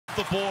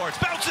the boards.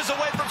 Bounces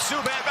away from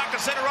Subban, back to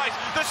center ice.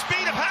 The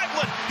speed of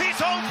Hagelin. He's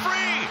home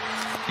free.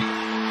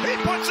 He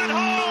puts it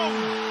home.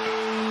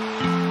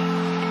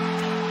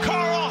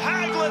 Carl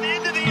Hagelin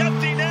into the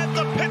empty net.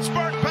 The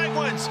Pittsburgh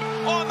Penguins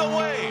on the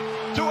way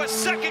to a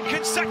second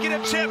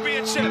consecutive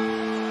championship.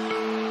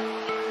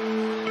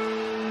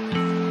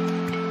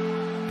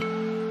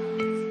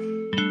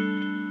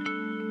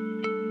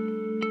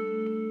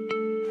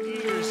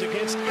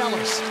 Against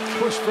Ellis,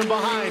 pushed from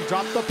behind,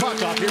 dropped the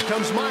puck off. Here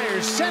comes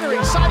Myers,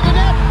 centering side of the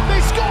net.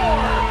 They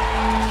score!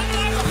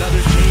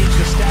 Another change,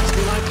 the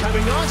Stastny line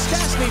coming on.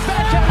 Stastny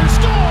backhand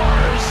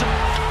scores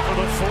for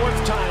the fourth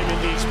time in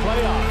these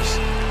playoffs.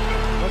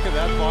 Look at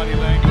that body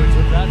language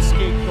with that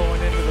skate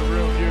going into the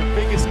room. Your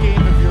biggest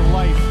game of your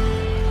life.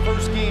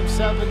 First game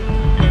 7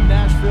 in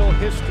Nashville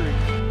history.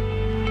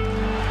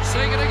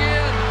 Sing it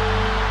again.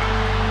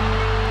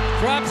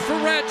 Drops for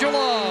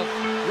Radulov.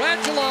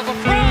 Radulov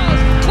across.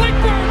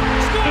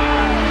 Klingberg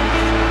scores!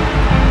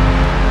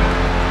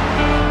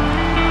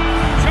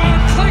 John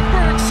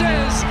Klingberg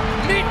says,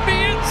 meet me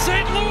in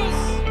St. Louis.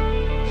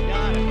 He's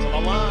got it to the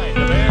line.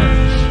 The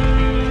Bears.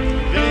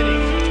 Vinny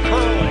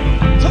curling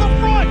to the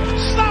front.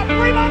 Stop.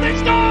 Rebound. They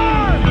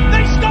score!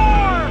 They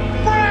score!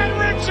 Brad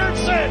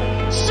Richardson.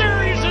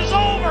 Series is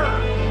over.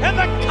 And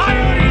the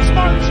Coyotes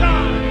march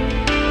on.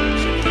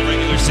 The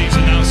regular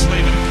season now,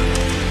 Slavin.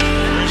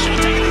 Risha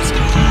taking these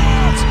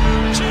scores!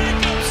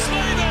 Jacob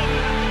Slavin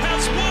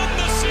has won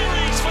the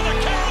series for the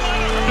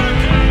Carolina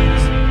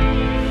Hurricanes.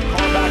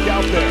 Call back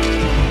out there.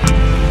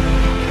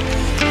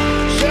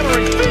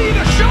 Centering feed,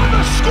 a shot,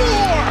 a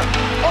score!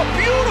 A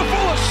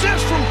beautiful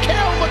assist from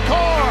Cale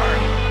Makar.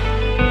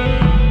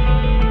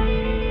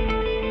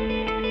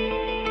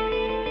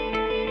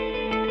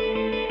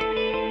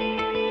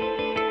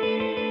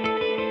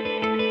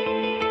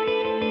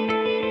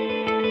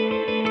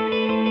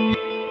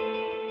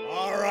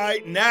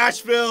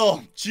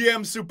 Nashville,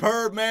 GM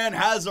Superbman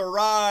has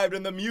arrived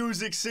in the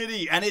Music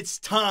City, and it's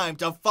time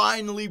to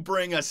finally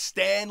bring a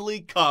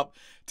Stanley Cup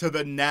to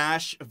the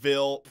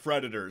Nashville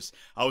Predators.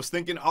 I was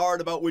thinking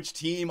hard about which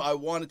team I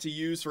wanted to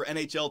use for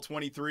NHL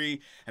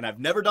 23, and I've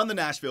never done the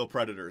Nashville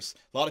Predators.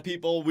 A lot of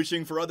people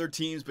wishing for other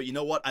teams, but you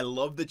know what? I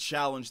love the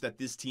challenge that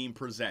this team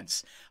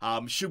presents.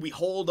 Should we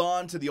hold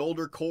on to the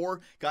older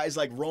core, guys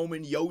like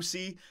Roman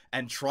Josi,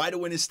 and try to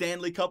win a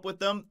Stanley Cup with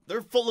them?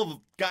 They're full of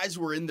guys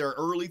who are in their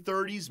early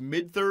 30s,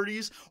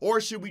 mid-30s,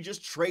 or should we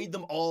just trade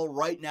them all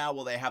right now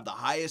while they have the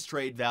highest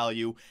trade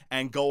value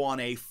and go on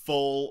a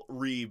full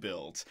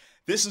rebuild?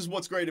 This is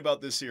what's great about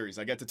this series.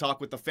 I get to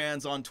talk with the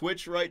fans on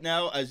Twitch right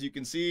now. As you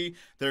can see,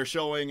 they're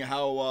showing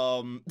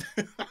how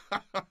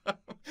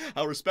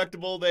how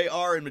respectable they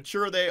are and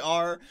mature they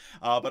are,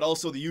 but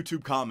also the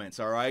YouTube comments,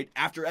 all right?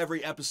 After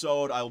every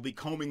episode, I will be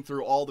combing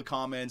through all the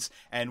comments,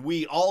 and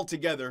we all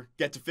together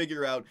get to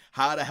figure out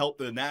how to help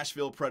the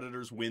Nashville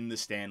Predators win the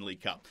Stanley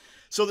Cup.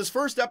 So this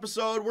first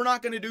episode, we're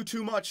not going to do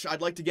too much.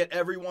 I'd like to get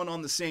everyone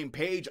on the same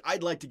page.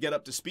 I'd like to get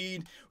up to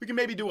speed. We can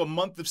maybe do a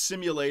month of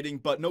simulating,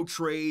 but no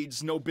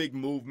trades, no big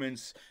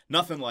movements,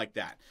 nothing like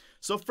that.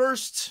 So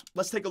first,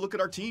 let's take a look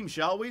at our team,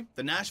 shall we?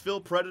 The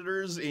Nashville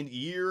Predators in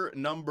year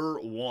number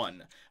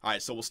 1. All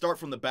right, so we'll start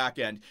from the back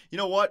end. You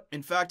know what?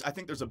 In fact, I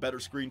think there's a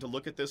better screen to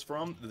look at this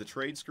from, the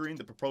trade screen,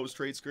 the proposed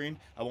trade screen.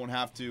 I won't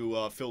have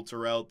to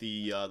filter out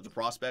the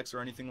prospects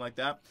or anything like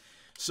that.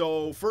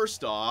 So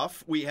first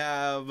off, we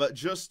have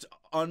just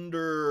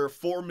under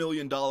 $4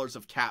 million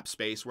of cap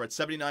space. We're at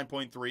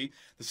 79.3.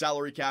 The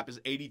salary cap is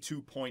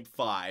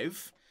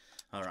 82.5.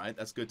 All right,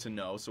 that's good to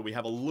know. So we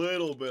have a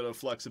little bit of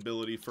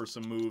flexibility for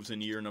some moves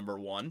in year number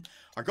 1.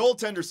 Our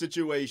goaltender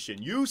situation,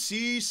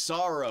 UC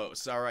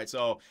Saros. All right,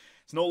 so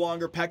it's no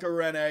longer Pekka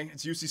Rinne.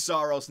 It's UC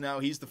Saros now.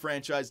 He's the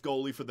franchise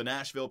goalie for the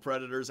Nashville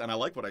Predators, and I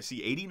like what I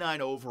see.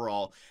 89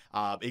 overall,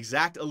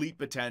 exact elite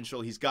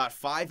potential. He's got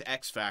 5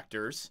 X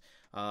factors.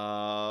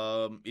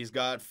 He's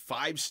got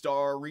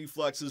 5-star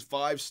reflexes,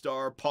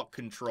 5-star puck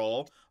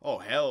control. Oh,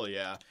 hell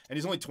yeah. And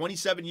he's only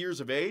 27 years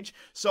of age.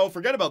 So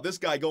forget about this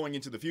guy going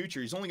into the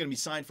future. He's only going to be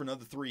signed for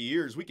another 3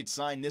 years. We could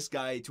sign this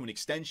guy to an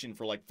extension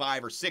for like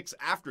 5 or 6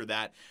 after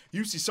that.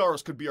 UC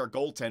Saros could be our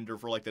goaltender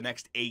for like the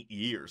next 8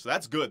 years. So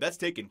that's good. That's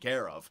taken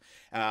care of.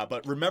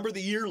 But remember the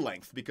year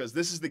length, because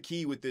this is the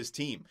key with this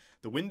team.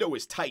 The window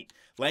is tight.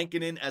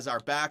 Lankinen as our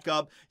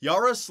backup.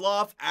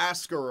 Yaroslav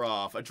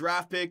Askarov, a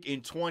draft pick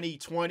in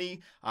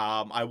 2020.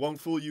 I won't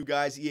fool you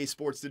guys. EA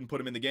Sports didn't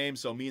put him in the game,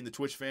 so me and the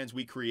Twitch fans,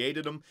 we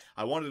created him.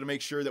 I wanted to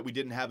make sure that we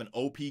didn't have an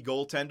OP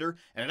goaltender,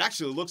 and it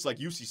actually looks like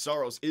UC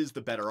Saros is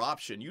the better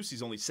option.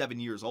 UC's only 7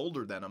 years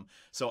older than him.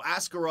 So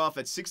Askarov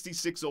at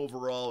 66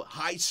 overall,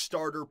 high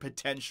starter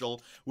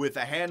potential with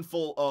a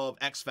handful of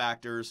X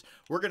factors.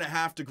 We're going to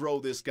have to grow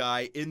this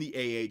guy in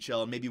the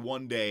AHL, and maybe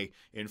one day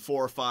in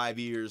 4 or 5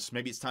 years,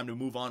 maybe it's time to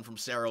move on from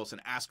Saros,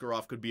 and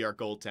Askarov could be our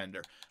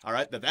goaltender. All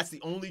right, that's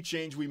the only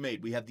change we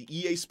made. We have the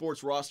EA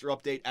Sports roster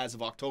update as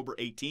of October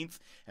 18th,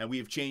 and we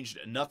have changed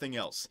nothing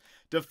else.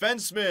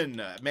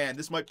 Defenseman, man,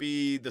 this might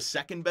be the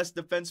second best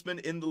defenseman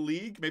in the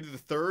league, maybe the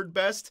third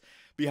best,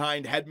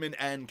 behind Hedman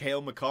and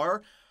Cale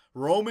Makar.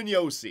 Roman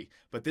Josi,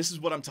 but this is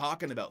what I'm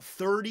talking about.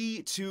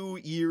 32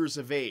 years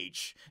of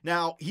age.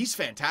 Now, he's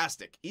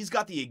fantastic. He's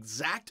got the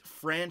exact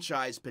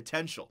franchise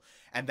potential,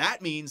 and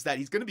that means that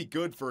he's going to be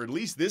good for at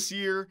least this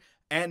year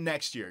and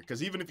next year,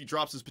 because even if he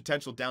drops his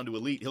potential down to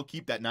elite, he'll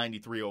keep that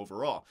 93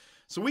 overall.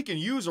 So we can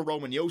use a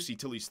Roman Josi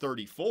till he's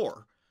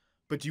 34,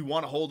 but do you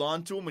want to hold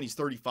on to him when he's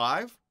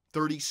 35,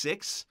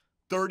 36,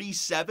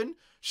 37?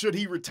 Should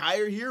he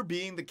retire here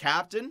being the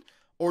captain?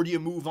 Or do you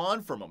move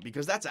on from him?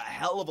 Because that's a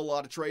hell of a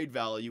lot of trade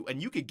value,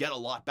 and you could get a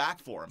lot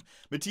back for him.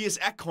 Matthias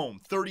Ekholm,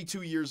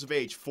 32 years of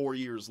age, 4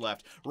 years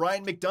left.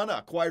 Ryan McDonough,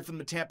 acquired from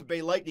the Tampa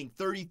Bay Lightning,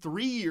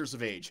 33 years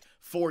of age,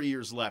 4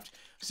 years left.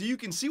 So you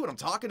can see what I'm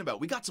talking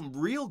about. We got some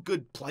real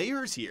good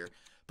players here,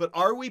 but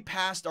are we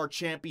past our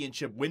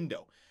championship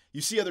window? You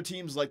see other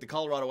teams like the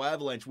Colorado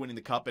Avalanche winning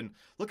the Cup, and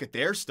look at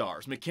their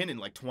stars. McKinnon,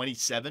 like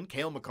 27.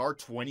 Cale Makar,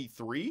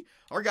 23.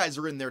 Our guys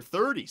are in their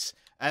 30s,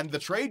 and the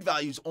trade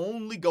value's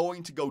only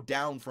going to go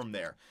down from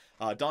there.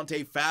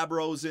 Dante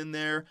Fabro's in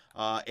there.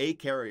 A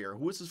Carrier.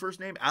 Who was his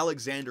first name?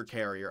 Alexander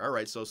Carrier. All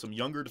right, so some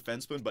younger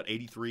defensemen, but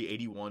 83,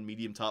 81,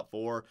 medium top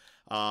 4.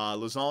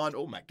 Lazon,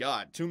 oh my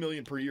God, $2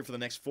 million per year for the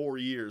next 4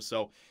 years.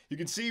 So you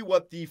can see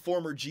what the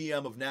former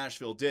GM of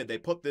Nashville did. They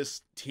put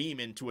this team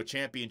into a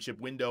championship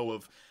window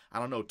of, I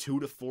don't know, 2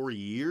 to 4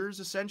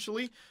 years,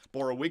 essentially.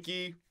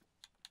 Borowicki,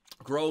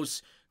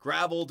 Gross,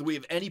 Gravel. Do we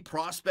have any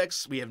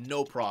prospects? We have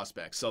no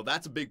prospects. So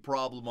that's a big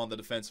problem on the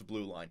defensive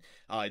blue line.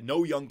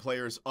 No young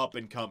players up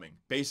and coming.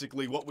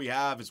 Basically, what we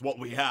have is what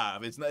we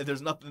have.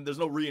 There's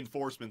no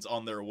reinforcements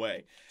on their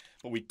way.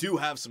 But we do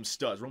have some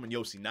studs. Roman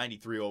Josi,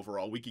 93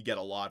 overall. We could get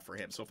a lot for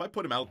him. So if I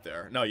put him out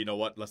there... No, you know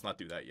what? Let's not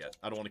do that yet.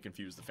 I don't want to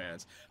confuse the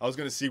fans. I was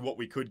going to see what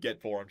we could get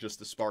for him just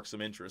to spark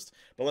some interest.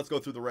 But let's go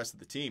through the rest of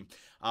the team.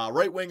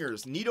 Right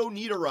wingers, Nito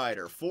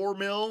Niederreiter, $4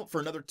 million for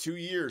another 2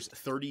 years,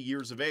 30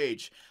 years of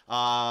age.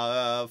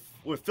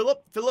 With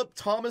Philip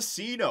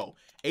Tomasino,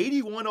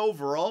 81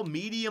 overall,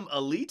 medium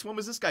elite. When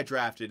was this guy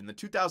drafted? In the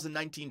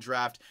 2019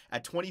 draft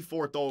at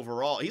 24th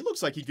overall. He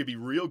looks like he could be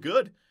real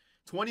good.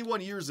 21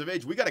 years of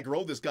age. We got to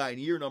grow this guy in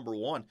year number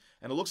 1.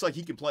 And it looks like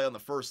he can play on the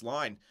first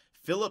line.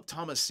 Philip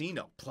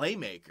Tomasino,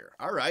 playmaker.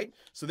 All right.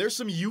 So there's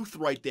some youth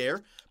right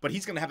there. But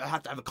he's going to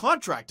have to have a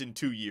contract in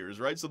 2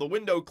 years, right? So the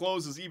window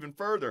closes even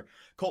further.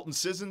 Colton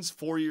Sissons,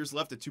 4 years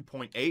left at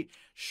 2.8.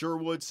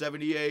 Sherwood,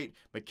 78.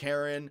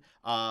 McCarron.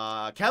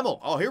 Kemmel.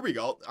 Oh, here we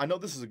go. I know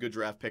this is a good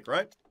draft pick,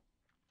 right?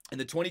 In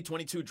the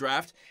 2022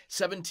 draft,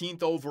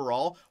 17th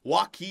overall,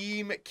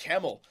 Joakim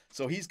Kemmel.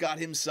 So he's got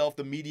himself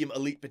the medium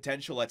elite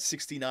potential at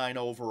 69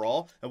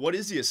 overall. And what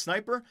is he, a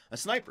sniper? A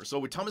sniper. So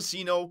with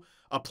Tomasino,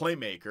 a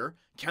playmaker,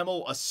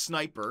 Kemmel, a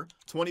sniper,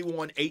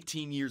 21,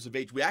 18 years of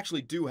age. We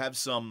actually do have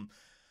some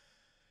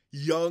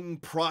young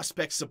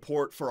prospect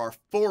support for our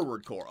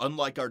forward core,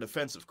 unlike our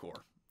defensive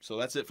core. So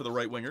that's it for the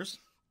right wingers.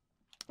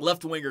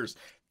 Left wingers,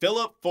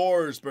 Philip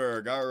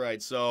Forsberg. All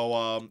right,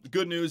 so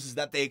good news is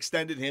that they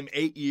extended him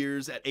 8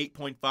 years at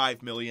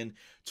 $8.5 million,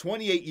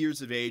 28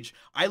 years of age.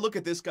 I look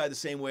at this guy the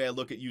same way I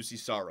look at UC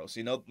Saros.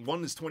 You know,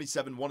 one is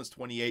 27, one is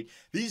 28.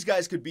 These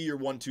guys could be your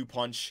 1-2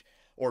 punch,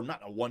 or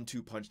not a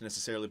 1-2 punch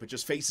necessarily, but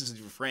just faces of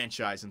your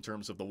franchise in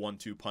terms of the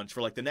 1-2 punch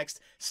for like the next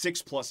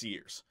 6+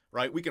 years,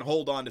 right? We can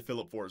hold on to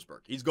Philip Forsberg.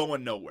 He's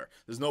going nowhere.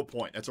 There's no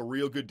point. That's a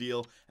real good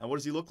deal. And what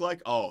does he look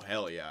like? Oh,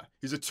 hell yeah.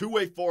 He's a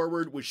two-way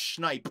forward with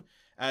Schneip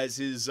as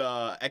his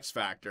X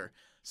factor.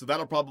 So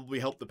that'll probably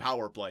help the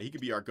power play. He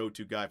could be our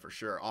go-to guy for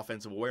sure.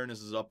 Offensive awareness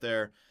is up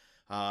there.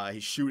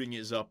 His shooting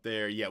is up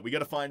there. Yeah, we got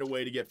to find a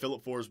way to get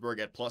Philip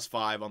Forsberg at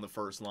 +5 on the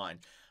first line.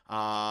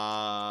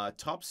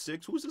 Top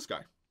 6. Who's this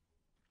guy?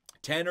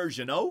 Tanner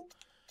Jeannot,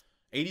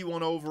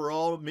 81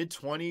 overall,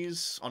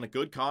 mid-20s on a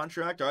good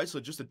contract. All right,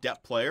 so just a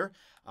depth player.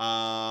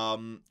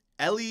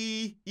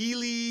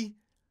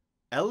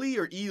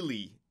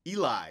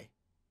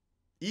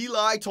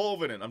 Eli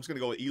Tolvanen. I'm just going to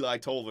go with Eli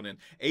Tolvanen.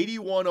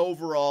 81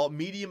 overall,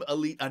 medium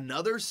elite,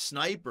 another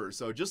sniper.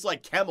 So just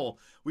like Kemmel,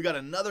 we got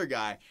another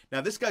guy.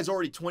 Now, this guy's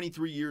already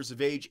 23 years of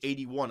age,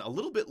 81. A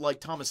little bit like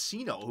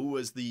Tomasino, who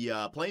was the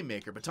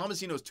playmaker. But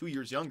Tomasino's 2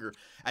 years younger.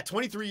 At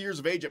 23 years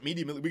of age, at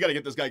medium elite, we got to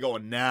get this guy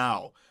going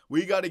now.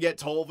 We got to get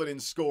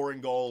Tolvanen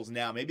scoring goals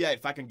now. Maybe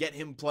if I can get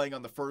him playing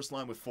on the first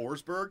line with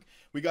Forsberg,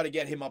 we got to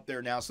get him up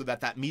there now so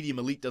that medium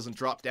elite doesn't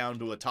drop down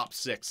to a top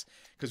 6.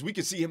 Because we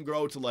could see him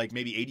grow to like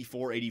maybe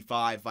 84,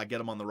 85 if I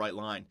get him on the right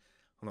line,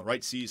 on the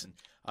right season.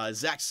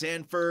 Zach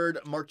Sanford,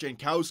 Mark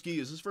Jankowski.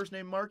 Is his first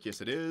name Mark?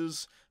 Yes, it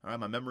is. All right,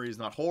 my memory is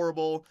not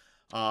horrible.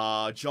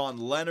 John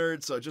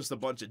Leonard. So just a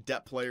bunch of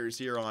depth players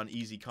here on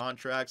easy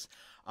contracts.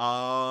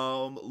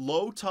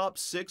 Low top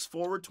 6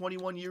 forward,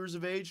 21 years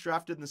of age,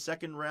 drafted in the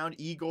second round.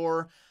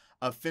 Igor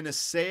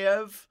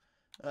Afinaseyev.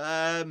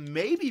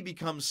 Maybe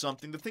becomes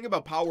something. The thing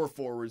about power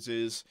forwards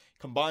is,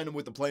 combine him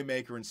with the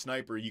playmaker and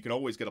sniper, you can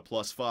always get a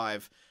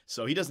 +5.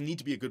 So he doesn't need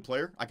to be a good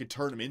player. I could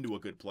turn him into a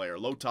good player.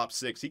 Low top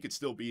 6, he could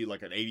still be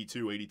like an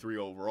 82, 83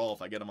 overall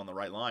if I get him on the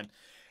right line.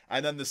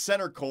 And then the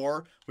center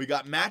core, we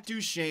got Matt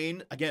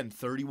Duchene, again,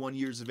 31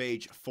 years of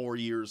age, 4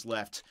 years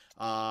left.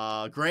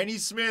 Granny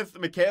Smith,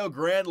 Mikhail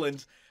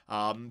Granlund,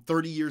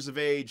 30 years of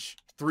age,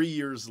 3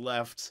 years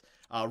left.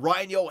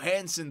 Ryan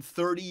Johansson,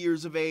 30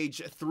 years of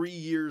age, 3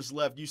 years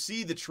left. You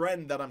see the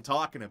trend that I'm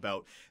talking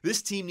about.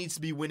 This team needs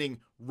to be winning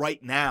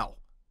right now.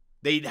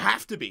 They'd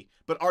have to be.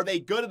 But are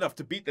they good enough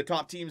to beat the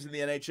top teams in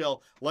the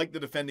NHL, like the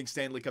defending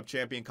Stanley Cup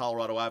champion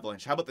Colorado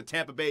Avalanche? How about the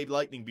Tampa Bay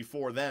Lightning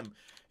before them?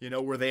 You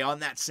know, were they on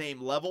that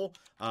same level?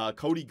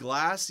 Cody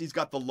Glass, he's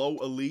got the low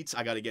elites.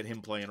 I got to get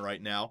him playing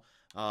right now.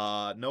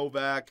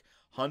 Novak,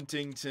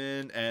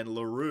 Huntington, and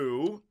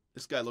LaRue.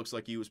 This guy looks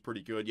like he was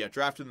pretty good. Yeah,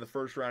 drafted in the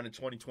first round in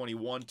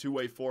 2021.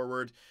 Two-way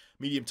forward,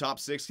 medium top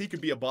six. He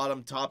could be a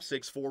bottom top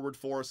six forward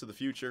for us in the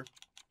future.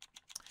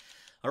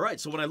 All right,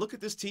 so when I look at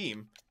this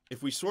team,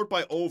 if we sort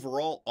by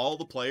overall all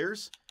the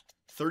players,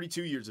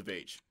 32 years of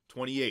age,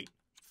 28,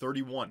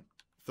 31,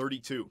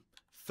 32,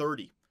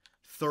 30,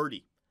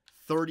 30,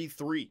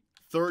 33,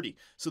 30.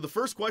 So the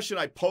first question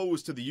I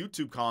pose to the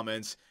YouTube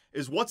comments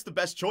is, what's the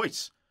best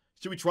choice?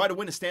 Should we try to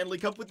win a Stanley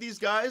Cup with these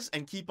guys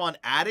and keep on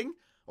adding?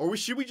 Or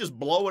should we just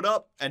blow it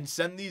up and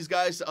send these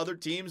guys to other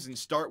teams and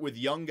start with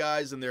young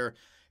guys in their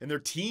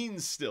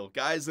teens still,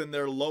 guys in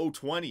their low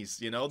 20s?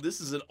 You know, this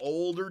is an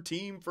older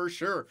team for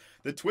sure.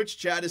 The Twitch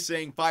chat is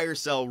saying fire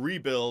sale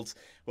rebuilds.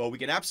 Well, we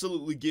can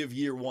absolutely give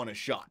year one a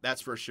shot.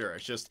 That's for sure.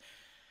 It's just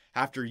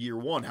after year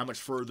one, how much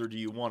further do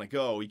you want to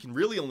go? You can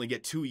really only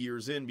get 2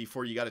 years in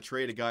before you got to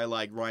trade a guy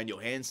like Ryan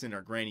Johansson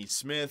or Granny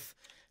Smith.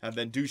 And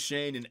then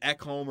Duchesne and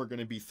Ekholm are going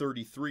to be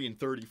 33 and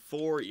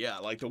 34. Yeah,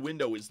 like the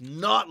window is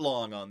not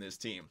long on this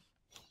team.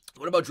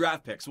 What about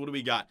draft picks? What do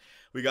we got?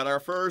 We got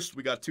our first.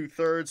 We got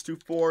 2/3,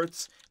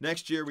 2/4.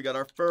 Next year, we got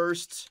our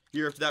first.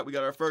 Year after that, we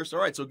got our first. All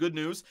right, so good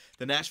news.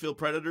 The Nashville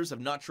Predators have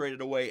not traded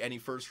away any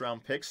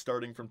first-round picks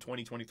starting from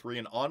 2023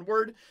 and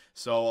onward.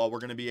 So we're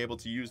going to be able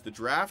to use the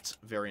draft.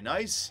 Very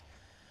nice.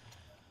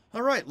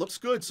 All right, looks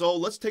good. So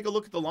let's take a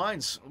look at the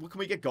lines. What can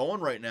we get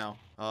going right now?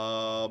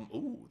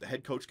 Ooh, the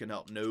head coach can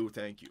help. No,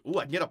 thank you. Ooh,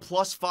 I can get a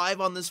 +5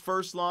 on this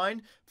first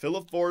line.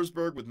 Philip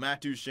Forsberg with Matt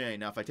Duchesne.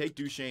 Now, if I take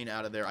Duchesne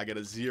out of there, I get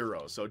a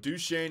 0. So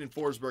Duchesne and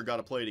Forsberg got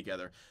to play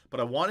together.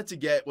 But I wanted to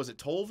get, was it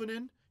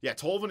Tolvanen? Yeah,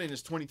 Tolvanen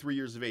is 23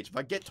 years of age. If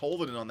I get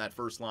Tolvanen on that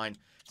first line,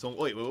 so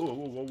wait,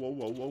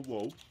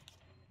 whoa.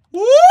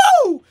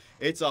 Woo!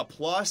 It's a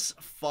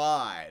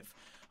 +5.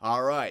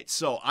 All right,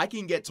 so I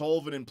can get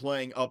Tolvanen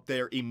playing up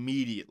there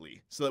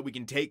immediately so that we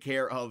can take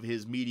care of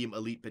his medium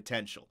elite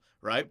potential,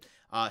 right?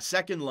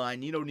 Second line,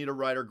 Nino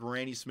Niederreiter,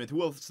 Granny Smith.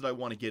 Who else did I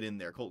want to get in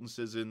there? Colton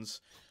Sissons.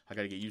 I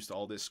got to get used to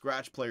all this.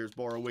 Scratch players,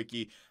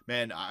 Borowicki.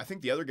 Man, I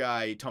think the other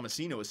guy,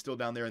 Tomasino, is still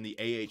down there in the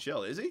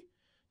AHL, is he?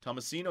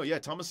 Tomasino, yeah,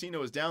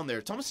 Tomasino is down there.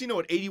 Tomasino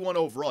at 81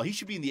 overall. He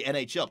should be in the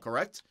NHL,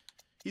 correct?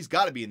 He's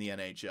got to be in the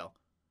NHL.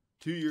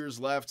 2 years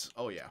left.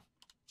 Oh, yeah.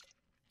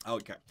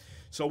 Okay.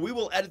 So we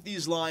will edit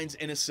these lines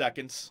in a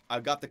second.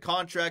 I've got the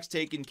contracts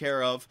taken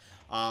care of.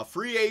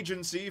 Free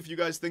agency, if you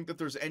guys think that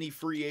there's any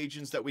free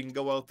agents that we can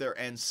go out there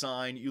and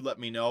sign, you let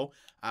me know.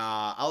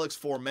 Alex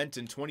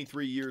Formenton,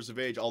 23 years of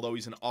age, although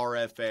he's an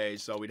RFA,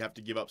 so we'd have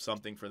to give up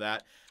something for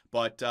that.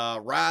 But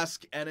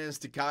Rask, Ennis,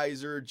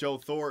 DeKaiser, Joe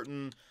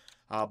Thornton,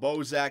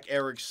 Bozak,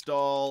 Eric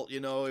Stahl, you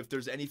know, if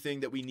there's anything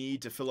that we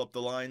need to fill up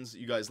the lines,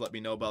 you guys let me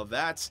know about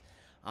that.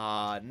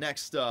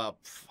 Next up,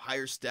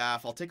 hire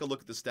staff. I'll take a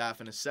look at the staff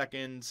in a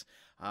second.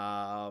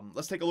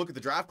 Let's take a look at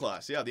the draft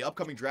class. Yeah, the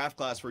upcoming draft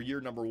class for year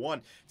number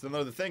 1. It's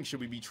another thing. Should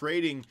we be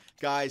trading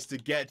guys to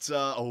get,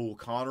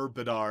 Connor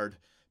Bedard.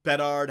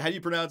 Bedard, how do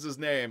you pronounce his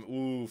name?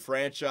 Ooh,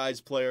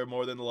 franchise player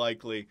more than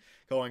likely.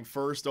 Going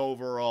first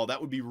overall.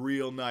 That would be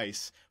real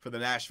nice for the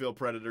Nashville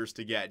Predators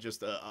to get.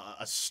 Just a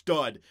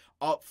stud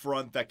up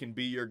front that can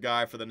be your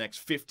guy for the next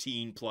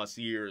 15 plus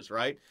years,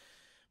 right?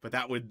 But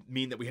that would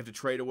mean that we have to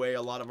trade away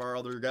a lot of our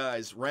other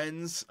guys.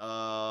 Renz,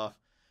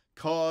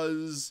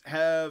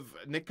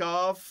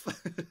 Nikov,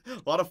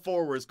 a lot of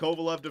forwards.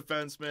 Kovalev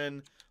defenseman,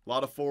 a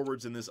lot of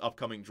forwards in this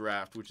upcoming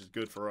draft, which is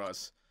good for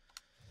us.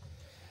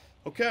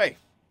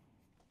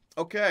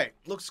 Okay,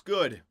 looks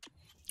good.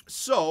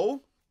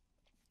 So,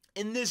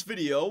 in this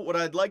video, what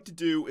I'd like to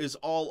do is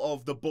all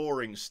of the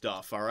boring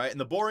stuff, all right? And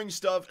the boring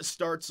stuff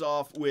starts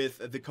off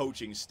with the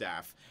coaching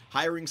staff,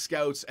 hiring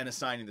scouts and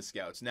assigning the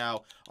scouts.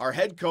 Now, our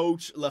head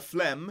coach,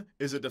 Laflemme,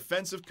 is a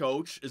defensive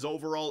coach. His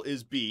overall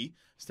is B.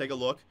 Let's take a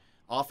look.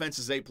 Offense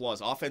is A+.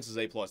 Offense is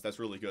A+. That's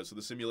really good. So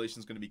the simulation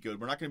is going to be good.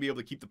 We're not going to be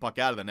able to keep the puck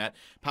out of the net.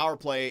 Power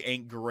play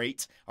ain't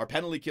great. Our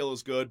penalty kill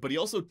is good, but he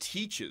also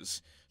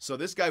teaches. So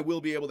this guy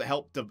will be able to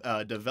help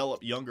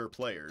develop younger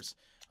players.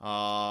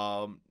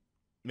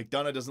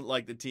 McDonough doesn't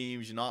like the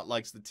team. Janot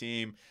likes the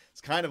team. It's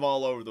kind of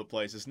all over the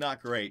place. It's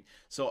not great.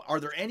 So are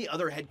there any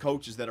other head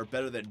coaches that are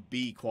better than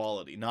B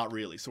quality? Not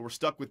really. So we're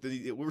stuck with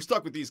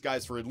these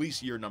guys for at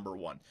least year number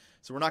 1.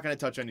 So we're not going to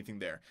touch anything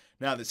there.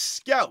 Now the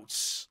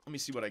scouts. Let me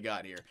see what I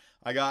got here.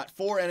 I got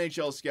 4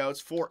 NHL scouts,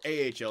 4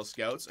 AHL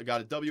scouts. I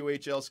got a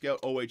WHL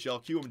scout,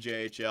 OHL,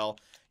 QMJHL,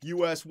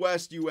 US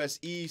West, US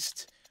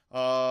East,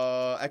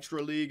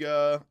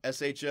 Extraliga,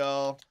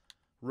 SHL,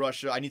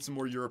 Russia. I need some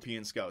more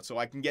European scouts. So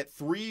I can get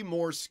 3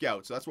 more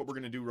scouts. So that's what we're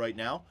going to do right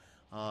now.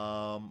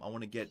 I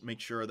want to make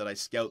sure that I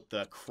scout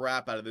the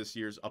crap out of this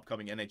year's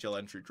upcoming NHL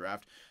entry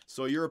draft.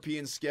 So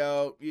European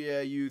scout,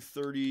 yeah,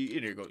 U30.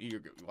 Here you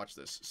go. Watch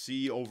this.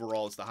 C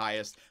overall is the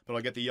highest, but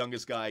I'll get the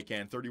youngest guy I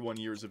can, 31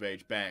 years of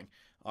age. Bang.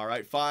 All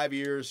right, 5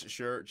 years,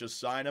 sure, just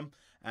sign him.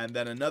 And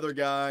then another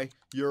guy,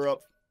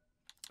 Europe,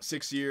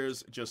 6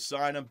 years, just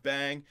sign him.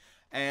 Bang.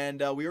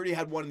 And we already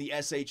had one in the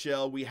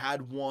SHL. We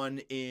had one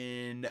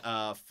in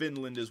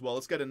Finland as well.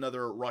 Let's get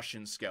another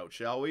Russian scout,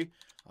 shall we?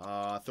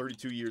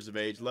 32 years of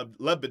age.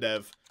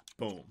 Lebedev.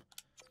 Boom.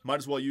 Might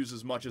as well use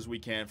as much as we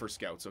can for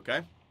scouts,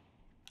 okay?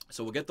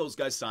 So we'll get those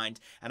guys signed.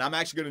 And I'm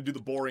actually going to do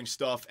the boring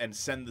stuff and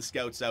send the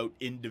scouts out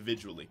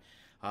individually.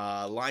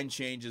 Line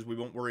changes, we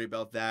won't worry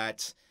about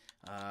that.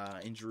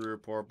 Injury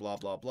report, blah,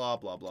 blah, blah,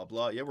 blah, blah,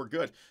 blah. Yeah, we're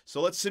good.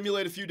 So let's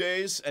simulate a few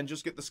days and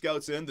just get the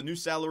scouts in. The new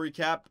salary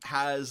cap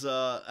has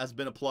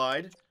been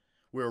applied.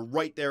 We're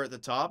right there at the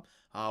top.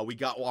 We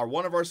got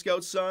one of our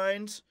scouts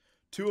signed,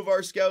 2 of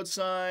our scouts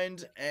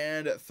signed,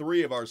 and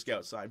 3 of our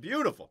scouts signed.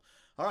 Beautiful.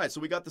 All right,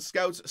 so we got the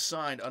scouts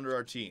signed under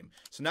our team.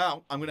 So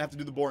now I'm going to have to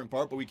do the boring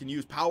part, but we can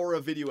use power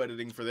of video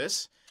editing for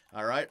this.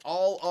 All right,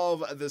 all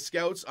of the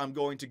scouts I'm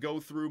going to go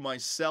through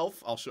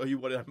myself. I'll show you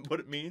what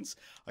it means.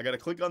 I got to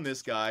click on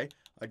this guy.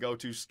 I go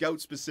to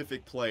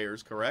scout-specific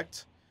players,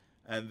 correct?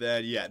 And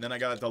then, yeah, and then I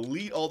got to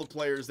delete all the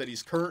players that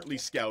he's currently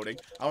scouting.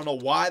 I don't know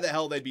why the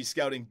hell they'd be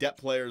scouting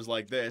depth players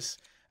like this.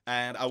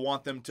 And I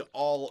want them to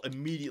all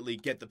immediately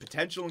get the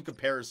potential and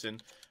comparison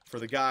for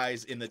the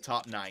guys in the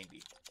top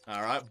 90.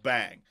 All right,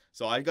 bang.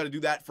 So I've got to do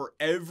that for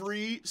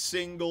every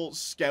single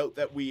scout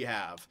that we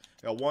have.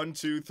 I got 1,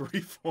 2,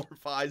 3, 4,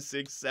 5,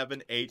 6,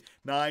 7, 8,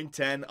 9,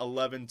 10,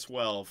 11,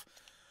 12.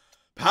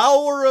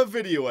 Power of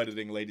video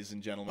editing, ladies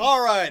and gentlemen.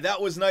 All right,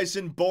 that was nice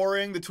and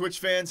boring. The Twitch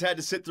fans had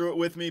to sit through it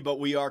with me, but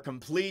we are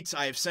complete.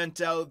 I have sent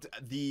out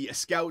the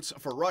scouts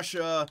for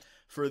Russia,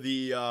 for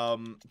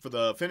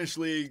the Finnish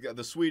League,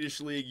 the Swedish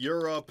League,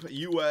 Europe,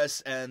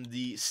 US, and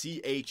the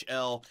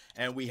CHL,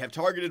 and we have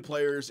targeted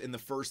players in the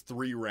first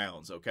 3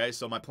 rounds, okay?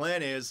 So my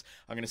plan is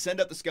I'm going to send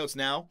out the scouts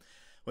now.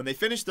 When they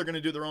finish, they're going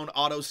to do their own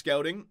auto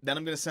scouting. Then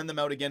I'm going to send them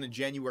out again in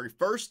January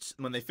 1st.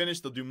 When they finish,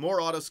 they'll do more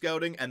auto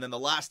scouting. And then the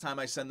last time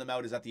I send them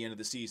out is at the end of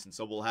the season.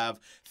 So we'll have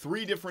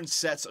 3 different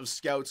sets of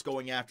scouts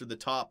going after the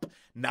top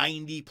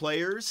 90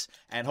 players.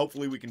 And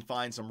hopefully we can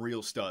find some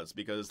real studs.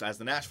 Because as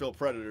the Nashville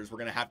Predators, we're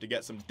going to have to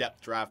get some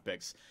depth draft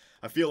picks.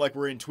 I feel like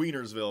we're in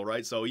Tweenersville,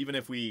 right? So even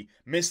if we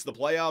miss the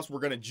playoffs,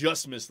 we're going to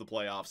just miss the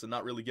playoffs and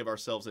not really give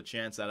ourselves a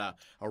chance at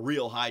a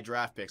real high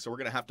draft pick. So we're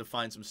going to have to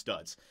find some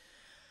studs.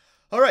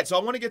 All right, so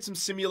I want to get some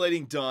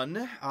simulating done.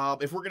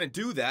 If we're going to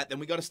do that, then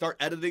we got to start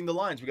editing the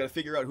lines. We got to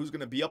figure out who's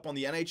going to be up on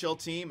the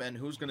NHL team and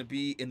who's going to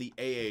be in the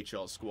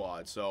AHL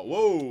squad. So,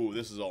 whoa,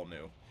 this is all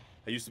new.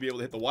 I used to be able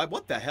to hit the Y.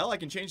 What the hell? I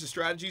can change the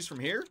strategies from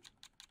here?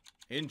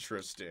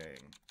 Interesting.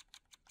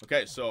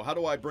 Okay, so how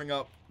do I bring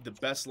up the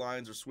best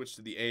lines or switch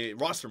to the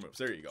roster moves?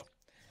 There you go.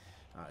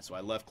 All right, so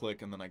I left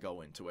click and then I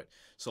go into it.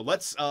 So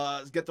let's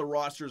get the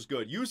rosters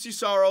good. UC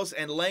Saros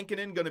and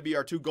Lankinen going to be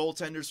our 2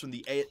 goaltenders from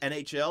the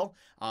NHL.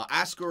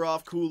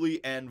 Askarov,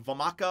 Cooley, and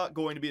Vamaka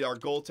going to be our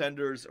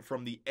goaltenders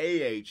from the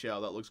AHL.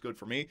 That looks good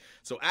for me.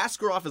 So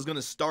Askarov is going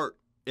to start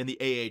in the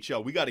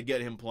AHL. We got to get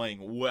him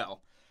playing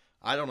well.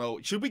 I don't know.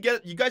 Should we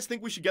get? You guys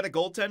think we should get a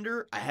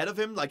goaltender ahead of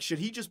him? Like, should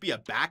he just be a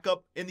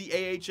backup in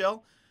the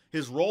AHL?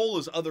 His role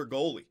is other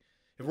goalie.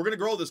 If we're going to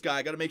grow this guy,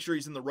 I got to make sure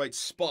he's in the right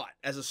spot.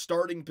 As a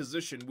starting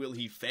position, will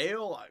he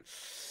fail?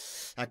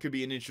 That could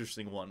be an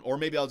interesting one. Or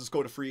maybe I'll just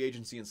go to free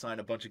agency and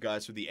sign a bunch of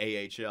guys for the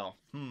AHL.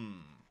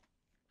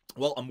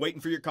 Well, I'm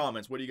waiting for your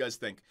comments. What do you guys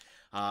think?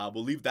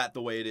 We'll leave that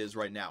the way it is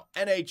right now.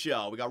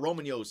 NHL, we got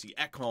Roman Josi,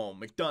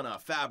 Ekholm,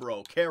 McDonough,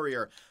 Fabro,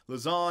 Carrier,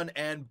 Lazan,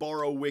 and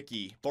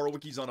Borowicki.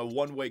 Borowicki's on a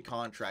 1-way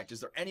contract. Is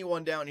there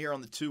anyone down here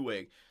on the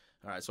 2-way?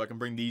 All right, so I can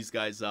bring these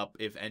guys up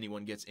if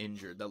anyone gets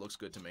injured. That looks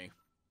good to me.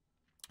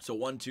 So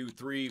 1, 2,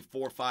 3,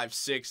 4, 5,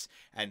 6,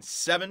 and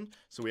 7.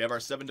 So we have our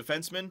 7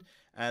 defensemen.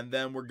 And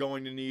then we're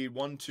going to need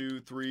 1,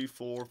 2, 3,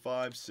 4,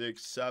 5,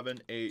 6, 7,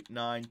 8,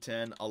 9,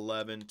 10,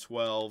 11,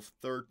 12,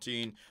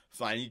 13.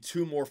 Fine, I need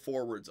 2 more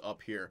forwards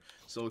up here.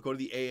 So we'll go to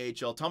the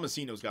AHL.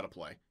 Tomasino's got to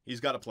play.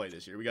 He's got to play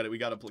this year. We got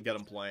to get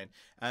him playing.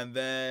 And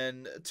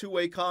then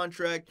 2-way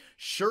contract.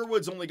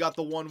 Sherwood's only got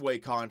the 1-way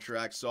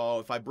contract. So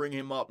if I bring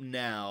him up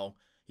now,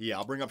 yeah,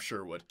 I'll bring up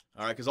Sherwood.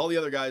 All right, because all the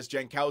other guys,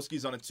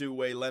 Jankowski's on a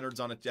 2-way, Leonard's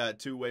on a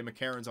 2-way,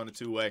 McCarron's on a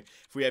 2-way.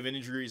 If we have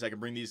injuries, I can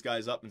bring these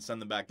guys up and send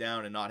them back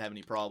down and not have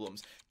any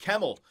problems.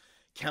 Kemmel,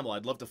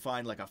 I'd love to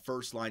find like a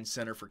first-line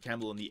center for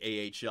Kemmel in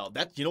the AHL.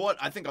 That, you know what?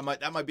 I think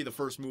that might be the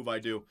first move I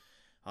do.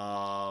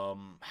 How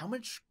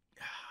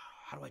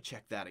do I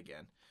check that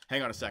again?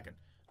 Hang on a second.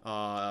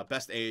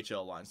 Best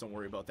AHL lines. Don't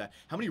worry about that.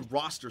 How many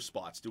roster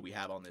spots do we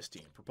have on this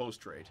team? Proposed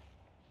trade.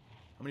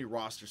 How many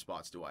roster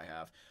spots do I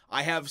have?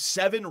 I have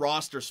 7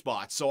 roster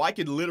spots, so I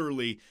could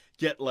literally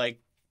get like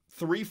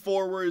 3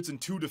 forwards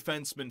and 2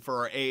 defensemen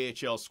for our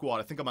AHL squad.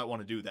 I think I might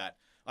want to do that.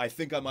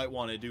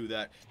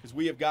 Because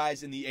we have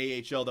guys in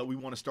the AHL that we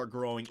want to start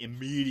growing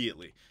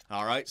immediately.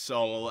 All right,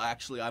 so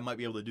actually I might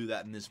be able to do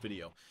that in this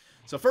video.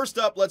 So first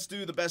up, let's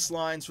do the best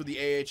lines for the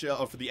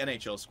AHL or for the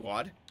NHL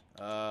squad.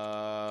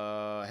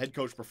 Head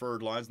coach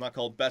preferred lines, not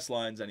called best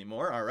lines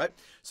anymore. All right.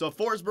 So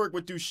Forsberg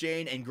with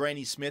Duchesne and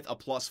Granny Smith a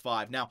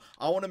 +5. Now,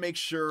 I want to make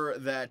sure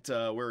that,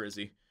 where is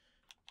he?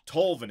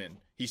 Tolvanen.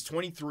 He's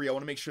 23. I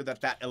want to make sure that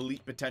that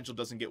elite potential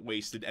doesn't get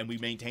wasted and we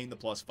maintain the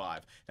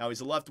 +5. Now,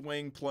 he's a left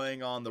wing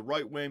playing on the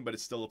right wing, but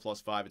it's still a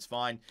 +5. It's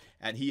fine.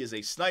 And he is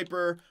a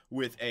sniper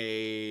with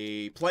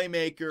a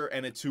playmaker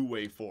and a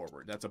two-way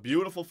forward. That's a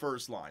beautiful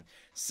first line.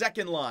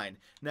 Second line.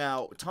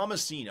 Now,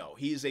 Tomasino.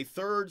 He is a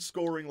third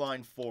scoring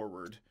line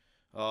forward.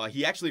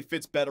 He actually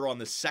fits better on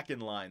the second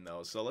line,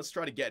 though. So let's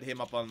try to get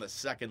him up on the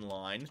second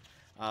line.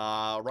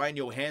 Ryan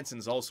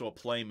Johansson's also a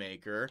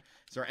playmaker.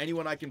 Is there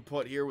anyone I can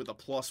put here with a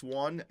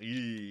 +1?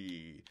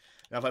 Eee.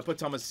 Now, if I put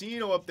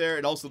Tomasino up there,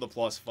 it also the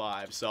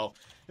 +5. So,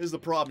 this is the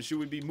problem. Should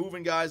we be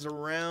moving guys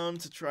around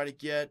to try to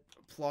get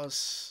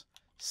plus?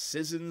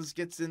 Sissons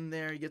gets in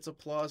there. He gets a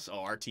plus.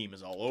 Oh, our team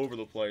is all over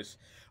the place.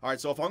 All right,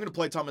 so if I'm going to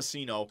play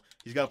Tomasino,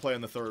 he's got to play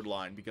on the third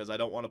line because I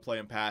don't want to play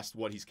him past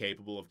what he's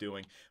capable of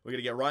doing. We're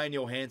going to get Ryan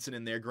Johansson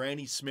in there.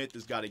 Granny Smith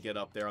has got to get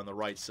up there on the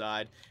right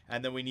side.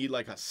 And then we need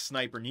like a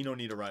sniper. Nino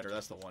Niederreiter,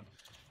 that's the one.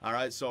 All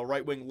right, so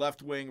right wing,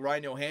 left wing,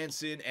 Ryan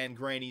Johansson and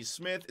Granny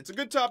Smith. It's a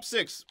good top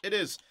 6. It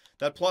is.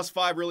 That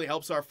 +5 really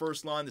helps our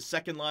first line. The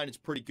second line is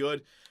pretty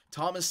good.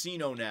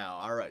 Tomasino now.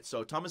 All right,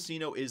 so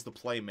Tomasino is the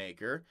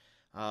playmaker.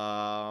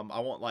 I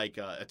want like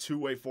a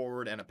two-way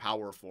forward and a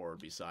power forward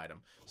beside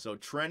him. So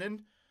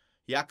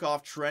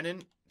Yakov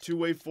Trenin,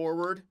 two-way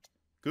forward.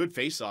 Good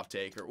face-off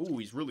taker. Ooh,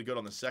 he's really good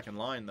on the second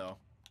line, though.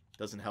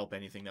 Doesn't help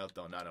anything else,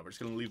 though. No, we're just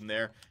going to leave him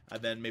there.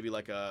 And then maybe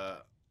like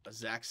a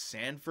Zach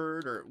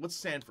Sanford, or what's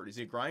Sanford? Is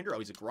he a grinder? Oh,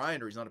 he's a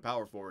grinder. He's not a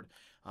power forward.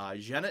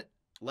 Jeanette,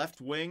 left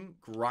wing,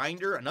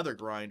 grinder, another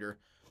grinder.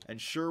 And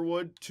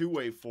Sherwood,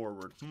 two-way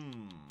forward.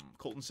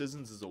 Colton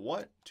Sissons is a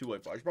what? Two-way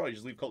forward. I should probably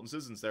just leave Colton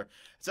Sissons there.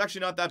 It's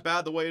actually not that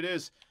bad the way it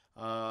is.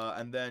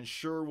 And then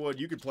Sherwood,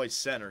 you could play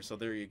center, so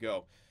there you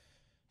go.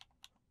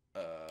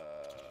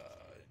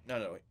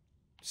 No, wait.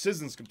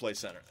 Sissons can play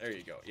center. There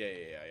you go. Yeah.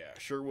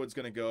 Sherwood's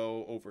going to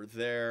go over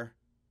there.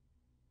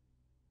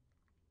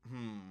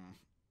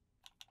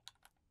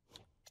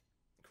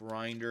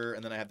 Grinder,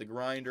 and then I have the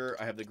grinder.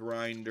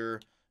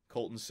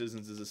 Colton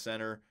Sissons is a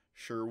center.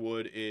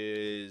 Sherwood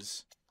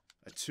is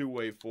a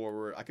two-way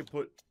forward. I could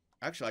put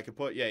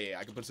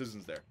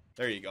Sissons there.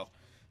 There you go.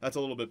 That's a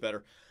little bit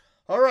better.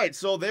 All right,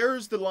 so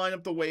there's the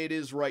lineup the way it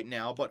is right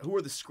now, but who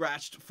are the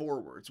scratched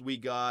forwards? We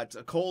got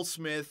Cole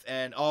Smith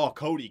and,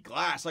 Cody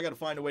Glass. I got to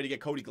find a way to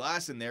get Cody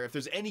Glass in there. If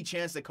there's any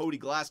chance that Cody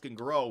Glass can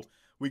grow,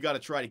 we got to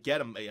try to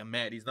get him.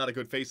 Man, he's not a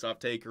good face-off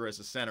taker as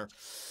a center.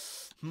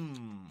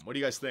 What do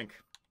you guys think?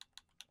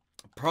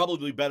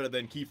 Probably better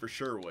than Kiefer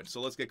Sherwood,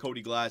 so let's get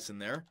Cody Glass in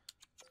there.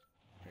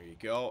 There you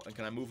go. And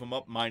can I move him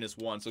up?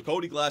 -1. So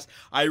Cody Glass,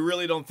 I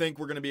really don't think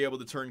we're going to be able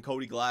to turn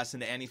Cody Glass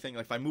into anything.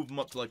 Like if I move him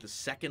up to like the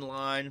second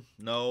line,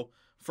 no.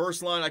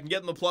 First line, I can get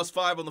him the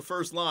 +5 on the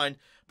first line,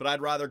 but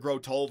I'd rather grow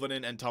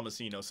Tolvanen and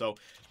Tomasino. So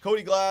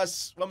Cody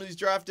Glass, when was he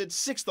drafted?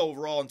 6th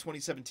overall in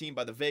 2017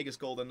 by the Vegas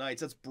Golden Knights.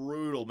 That's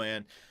brutal,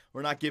 man.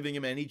 We're not giving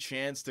him any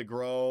chance to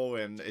grow,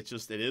 and it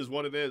is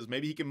what it is.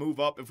 Maybe he can move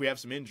up if we have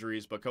some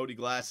injuries, but Cody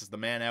Glass is the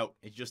man out.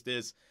 It just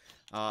is.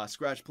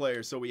 Scratch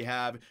players. So we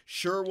have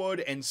Sherwood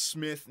and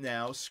Smith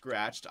now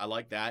scratched. I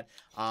like that.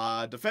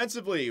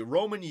 Defensively,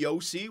 Roman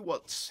Josi.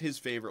 What's his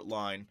favorite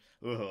line?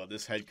 Ugh,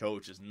 this head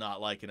coach is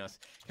not liking us.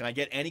 Can I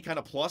get any kind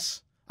of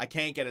plus? I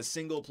can't get a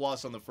single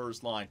plus on the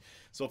first line.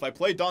 So if I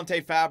play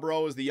Dante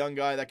Fabro as the young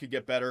guy, that could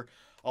get better.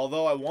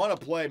 Although I want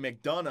to play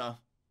McDonough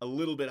a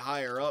little bit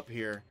higher up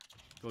here.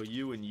 Go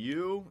you and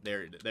you.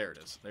 There it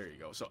is. There you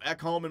go. So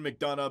Ekholm and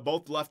McDonough,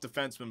 both left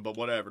defensemen, but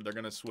whatever. They're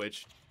going to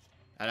switch.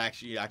 And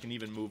actually, I can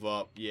even move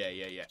up. Yeah.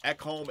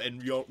 Ekholm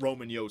and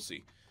Roman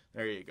Josi.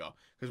 There you go.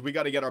 Because we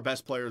got to get our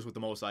best players with the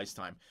most ice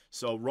time.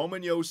 So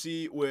Roman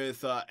Josi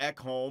with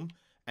Ekholm.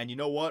 And you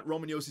know what?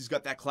 Roman Yosi's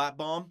got that clap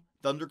bomb.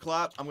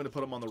 Thunderclap. I'm going to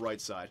put him on the right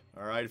side.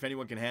 All right? If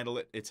anyone can handle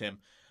it, it's him.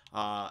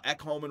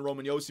 Ekholm and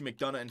Roman Josi,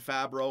 McDonough and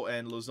Fabro,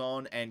 and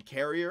Lauzon and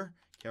Carrier.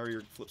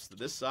 Carrier flips to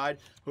this side.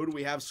 Who do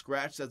we have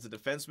scratched as a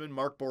defenseman?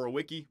 Mark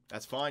Borowicki.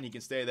 That's fine. He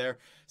can stay there.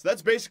 So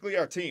that's basically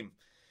our team.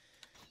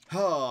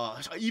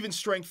 Even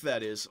strength,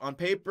 that is. On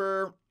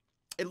paper,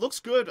 it looks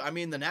good. I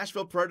mean, the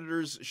Nashville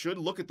Predators should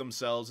look at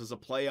themselves as a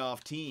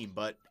playoff team,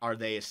 but are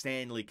they a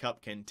Stanley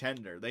Cup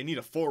contender? They need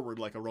a forward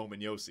like a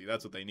Roman Josi.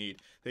 That's what they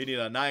need. They need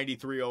a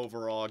 93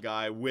 overall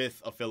guy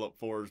with a Philip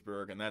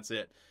Forsberg, and that's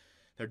it.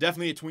 They're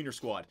definitely a tweener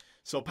squad.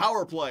 So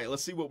power play.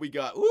 Let's see what we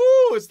got.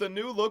 Ooh, it's the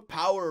new look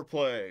power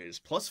plays.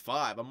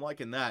 +5. I'm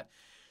liking that.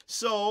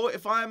 So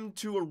if I'm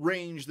to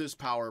arrange this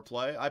power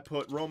play, I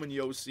put Roman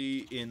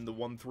Josi in the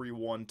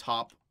 1-3-1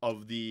 top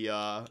of the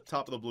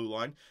blue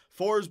line.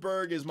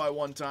 Forsberg is my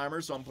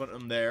one-timer, so I'm putting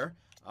him there.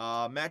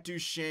 Matt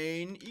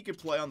Duchesne, he could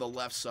play on the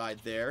left side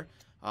there.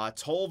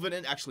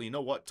 Tolvanen, actually, you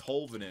know what?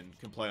 Tolvanen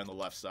can play on the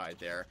left side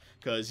there.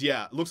 Because,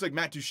 yeah, it looks like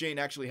Matt Duchesne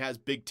actually has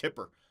big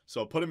tipper.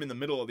 So put him in the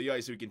middle of the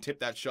ice so he can tip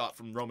that shot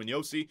from Roman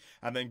Josi.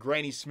 And then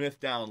Granny Smith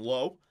down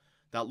low.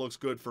 That looks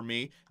good for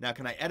me. Now,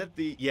 can I edit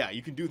the... Yeah,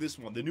 you can do this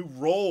one. The new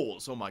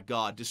roles. Oh, my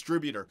God.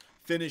 Distributor,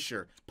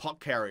 finisher, puck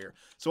carrier.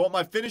 So I want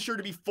my finisher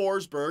to be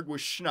Forsberg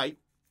with Schneip.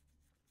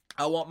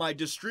 I want my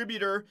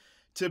distributor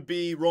to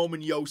be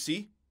Roman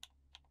Josi.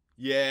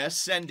 Yeah,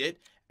 send it.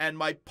 And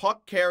my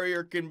puck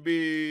carrier can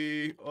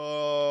be...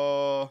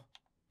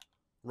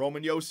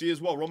 Roman Josi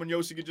as well. Roman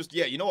Josi can just...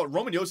 Yeah, you know what?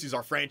 Roman Josi's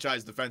our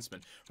franchise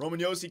defenseman. Roman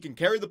Josi can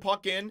carry the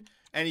puck in,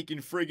 and he can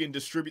friggin'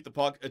 distribute the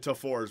puck to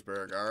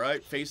Forsberg, all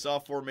right?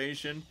 Face-off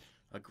formation.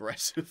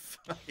 Aggressive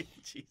fight.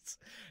 Jeez.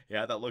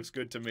 Yeah, that looks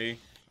good to me.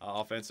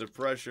 Offensive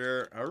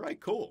pressure. All right,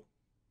 cool.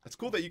 That's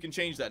cool that you can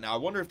change that now. I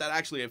wonder if that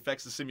actually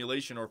affects the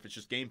simulation or if it's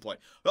just gameplay.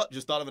 Oh,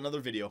 just thought of another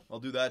video. I'll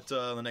do that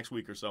the next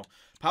week or so.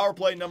 Power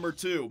play number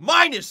 2.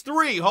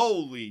 -3.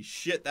 Holy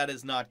shit, that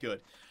is not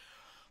good.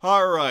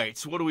 All right,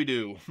 so what do we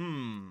do?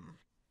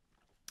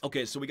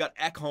 Okay, so we got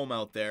Ekholm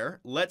out there.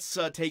 Let's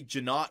take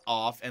Janot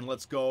off, and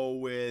let's go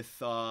with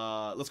 2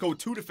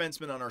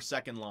 defensemen on our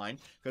second line,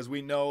 because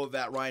we know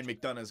that Ryan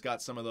McDonough's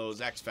got some of those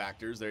X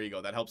factors. There you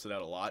go. That helps it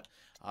out a lot.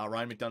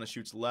 Ryan McDonough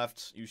shoots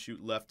left. You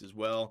shoot left as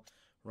well.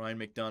 Ryan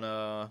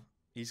McDonough,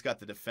 he's got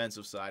the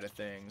defensive side of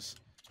things.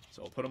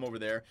 So we'll put him over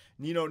there.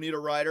 Nino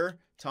Niederreiter,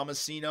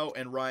 Tomasino,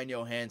 and Ryan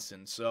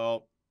Johansson.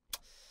 So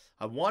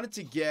I wanted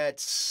to get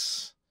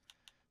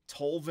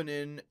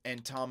Tolvanen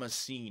and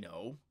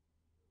Tomasino.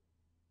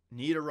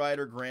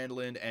 Niederreiter,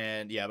 Granlund,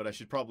 and yeah, but I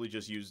should probably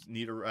just use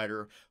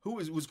Niederreiter.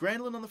 Was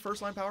Granlund on the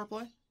first line power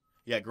play?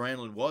 Yeah,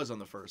 Granlund was on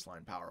the first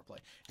line power play.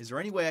 Is there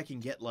any way I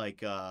can get like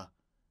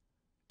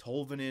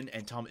Tolvanen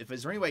and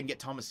is there any way I can get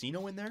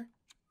Tomasino in there?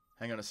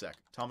 Hang on a sec.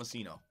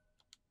 Tomasino.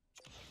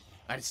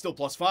 And it's still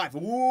 +5.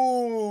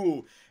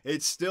 Ooh!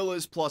 It still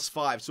is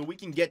 +5. So we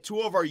can get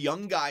 2 of our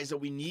young guys that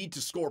we need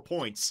to score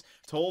points,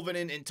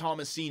 Tolvanen and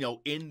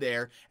Tomasino, in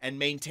there and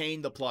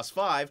maintain the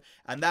 +5.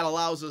 And that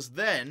allows us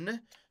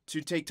then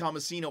to take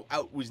Tomasino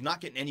out, who's not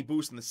getting any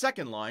boost in the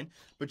second line,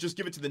 but just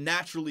give it to the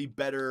naturally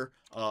better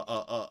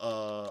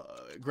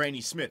Granny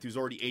Smith, who's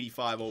already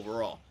 85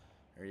 overall.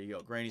 There you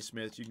go. Granny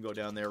Smith, you can go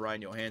down there.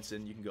 Ryan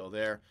Johansson, you can go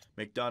there.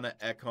 McDonough,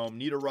 Ekholm,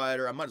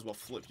 Niederreiter. I might as well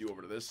flip you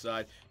over to this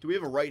side. Do we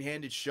have a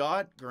right-handed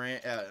shot?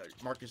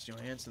 Marcus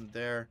Johansson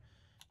there.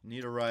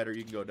 Niederreiter,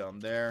 you can go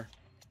down there.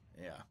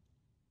 Yeah.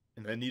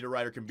 And then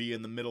Niederreiter can be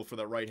in the middle for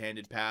that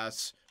right-handed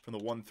pass from the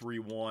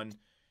 1-3-1.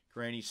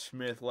 Granny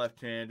Smith,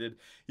 left-handed.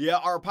 Yeah,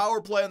 our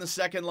power play on the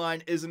second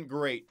line isn't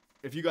great.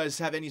 If you guys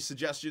have any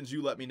suggestions,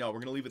 you let me know. We're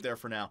going to leave it there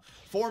for now.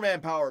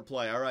 4-man power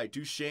play. All right.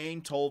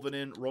 Duchesne,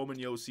 Tolvanen, Roman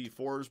Josi,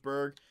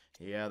 Forsberg.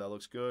 Yeah, that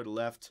looks good.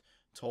 Left,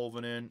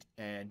 Tolvanen,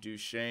 and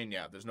Duchesne.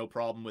 Yeah, there's no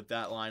problem with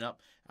that lineup.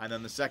 And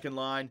then the second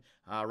line,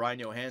 Ryan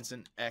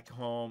Johansson,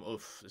 Ekholm.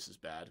 Oof, this is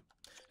bad.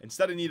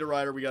 Instead of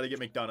Niederreiter, we got to get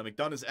McDonough.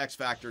 McDonough's X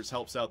factors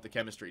helps out the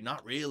chemistry.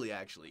 Not really,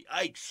 actually.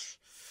 Yikes.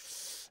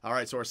 All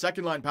right, so our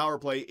second line power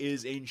play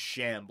is in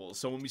shambles.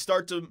 So when we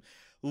start to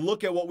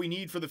look at what we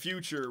need for the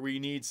future, we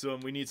need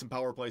some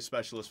power play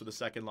specialists for the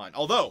second line.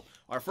 Although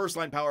our first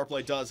line power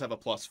play does have a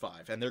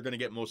 +5, and they're going to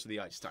get most of the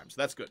ice time, so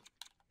that's good.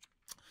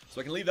 So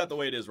I can leave that the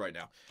way it is right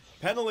now.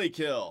 Penalty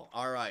kill.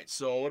 All right,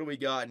 so what do we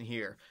got in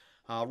here?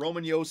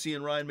 Roman Josi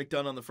and Ryan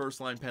McDonough on the first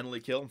line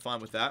penalty kill. I'm fine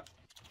with that.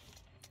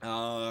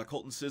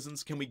 Colton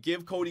Sissons. Can we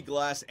give Cody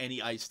Glass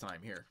any ice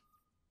time here?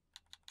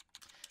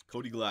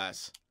 Cody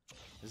Glass.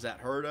 Does that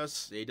hurt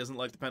us? He doesn't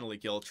like the penalty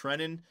kill.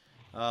 Trennan.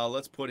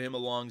 Let's put him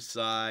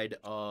alongside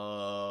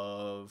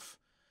of...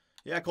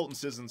 Yeah, Colton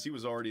Sissons. He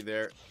was already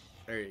there.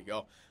 There you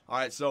go. All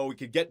right, so we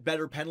could get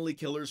better penalty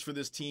killers for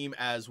this team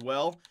as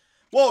well.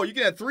 Whoa, you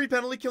can have 3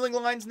 penalty killing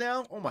lines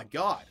now? Oh, my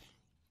God.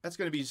 That's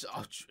going to be...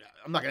 Oh,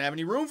 I'm not going to have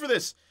any room for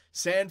this.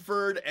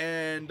 Sanford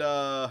and...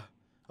 I'll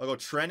go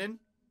Trennan.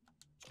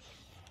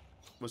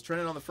 Was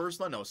Trennan on the first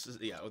line? No,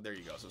 yeah, oh, there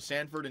you go. So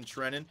Sanford and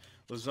Trennan.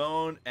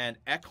 Lazone and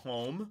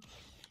Ekholm.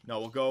 No,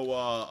 we'll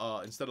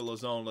go... instead of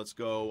Lazone, let's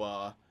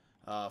go...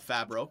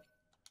 Fabro,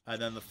 and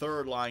then the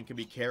third line can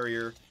be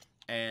Carrier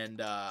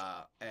and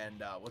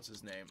what's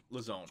his name?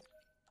 Lazone.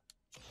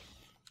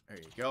 There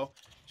you go.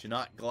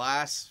 Janot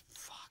Glass.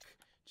 Fuck.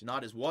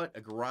 Janot is what?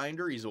 A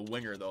grinder? He's a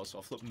winger, though, so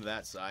I'll flip him to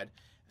that side.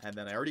 And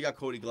then I already got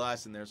Cody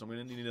Glass in there, so I'm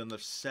going to need it on the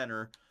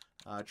center.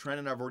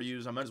 Trennan I've already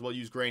used. I might as well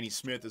use Granny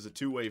Smith as a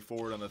 2-way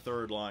forward on the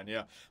third line.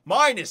 Yeah.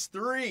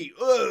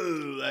 -3.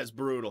 Ooh, that's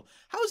brutal.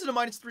 How is it a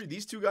 -3?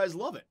 These 2 guys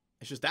love it.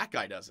 It's just that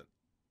guy doesn't.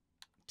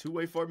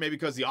 2-way forward, maybe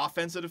because the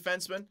offensive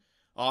defenseman?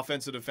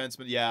 Offensive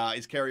defenseman, yeah.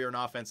 Is Carrier an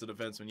offensive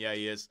defenseman? Yeah,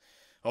 he is.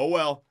 Oh,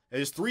 well.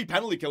 There's 3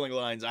 penalty killing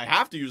lines. I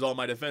have to use all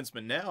my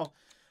defensemen now.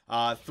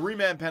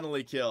 3-man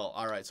penalty kill.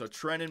 All right, so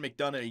Trennan,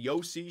 McDonough,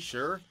 Josi,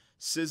 sure.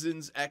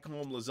 Sissons,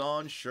 Ekholm,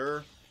 Lazone,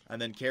 sure.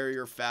 And then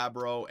Carrier,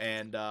 Fabro,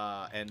 and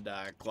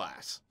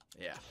Glass.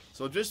 Yeah.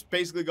 So just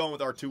basically going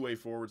with our 2-way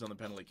forwards on the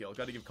penalty kill.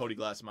 Got to give Cody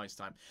Glass some ice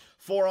time.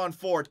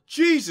 4-on-4.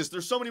 Jesus,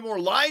 there's so many more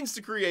lines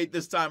to create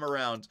this time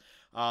around.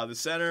 The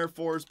center,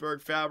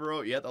 Forsberg,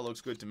 Fabro. Yeah, that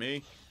looks good to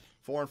me.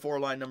 4-on-4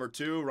 line number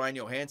 2. Ryan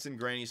Johansson,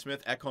 Granny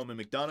Smith, Ekholm, and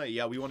McDonough.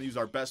 Yeah, we want to use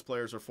our best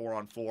players for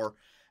 4-on-4.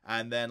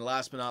 And then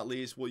last but not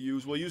least, we'll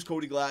use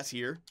Cody Glass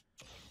here.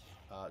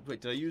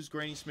 Wait, did I use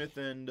Granny Smith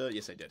and...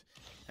 yes, I did.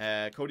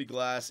 Cody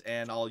Glass,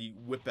 and I'll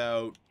whip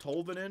out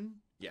Tolvanen.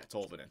 Yeah,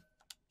 Tolvanen.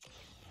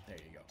 There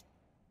you go.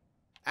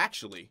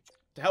 Actually,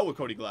 to hell with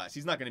Cody Glass.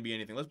 He's not going to be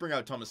anything. Let's bring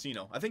out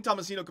Tomasino. I think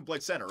Tomasino can play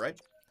center, right?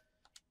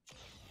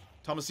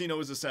 Tomasino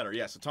is the center.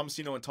 Yeah, so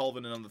Tomasino and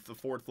Tolvanen on the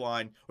fourth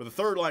line. Or the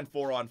third line,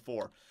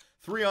 4-on-4.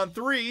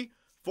 3-on-3,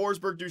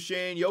 Forsberg,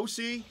 Duchesne,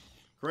 Yossi,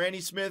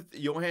 Granny Smith,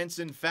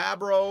 Johansson,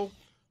 Fabro.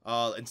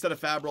 Instead of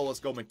Fabro, let's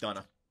go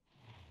McDonough.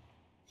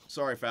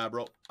 Sorry,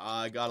 Fabro.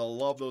 I gotta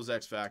love those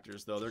X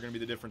Factors, though. They're gonna be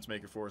the difference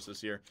maker for us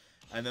this year.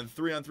 And then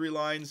 3-on-3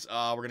 lines,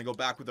 we're gonna go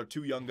back with our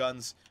two young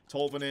guns,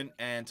 Tolvanen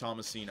and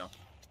Tomasino.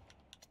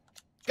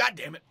 God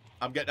damn it.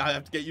 I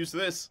have to get used to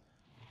this.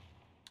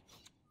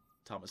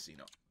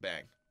 Tomasino.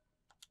 Bang.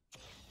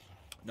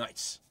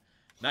 Nice.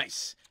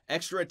 Nice.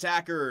 Extra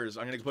attackers.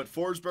 I'm going to put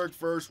Forsberg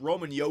first.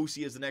 Roman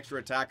Yossi as an extra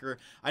attacker.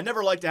 I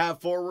never like to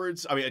have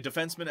forwards, a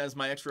defenseman as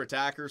my extra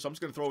attacker, so I'm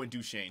just going to throw in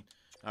Duchesne.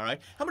 All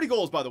right. How many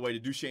goals, by the way,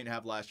 did Duchesne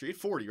have last year? He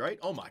had 40, right?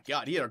 Oh, my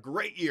God. He had a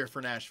great year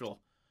for Nashville.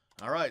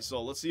 All right,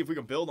 so let's see if we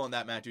can build on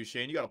that, Matt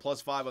Duchesne. You got a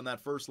 +5 on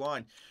that first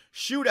line.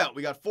 Shootout.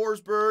 We got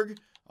Forsberg,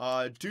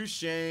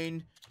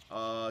 Duchesne,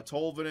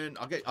 Tolvanen.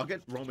 I'll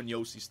get Roman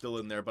Yossi still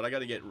in there, but I got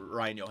to get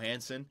Ryan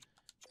Johansson.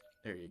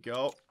 There you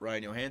go.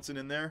 Ryan Johansson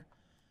in there.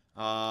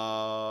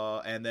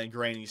 And then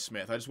Granny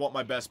Smith. I just want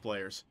my best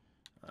players.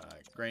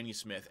 Granny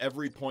Smith.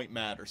 Every point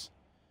matters.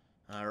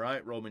 All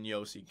right, Roman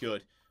Yossi.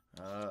 Good.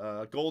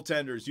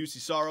 Goaltenders, UC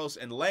Saros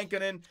and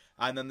Lankinen.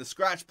 And then the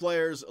scratch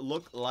players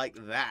look like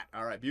that.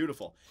 All right,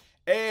 beautiful.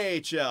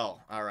 AHL.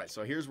 All right,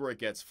 so here's where it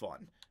gets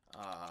fun.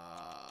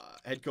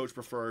 Head coach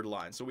preferred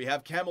line. So we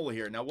have Kemmel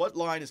here. Now, what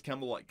line is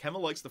Kemmel like?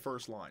 Kemmel likes the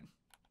first line.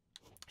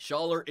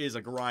 Schaller is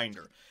a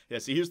grinder. Yeah,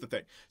 see, here's the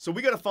thing. So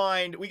we gotta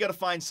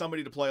find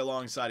somebody to play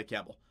alongside of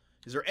Kemmel.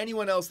 Is there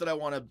anyone else that I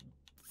want to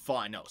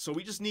find? No. So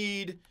we just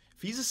need,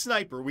 if he's a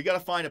sniper, we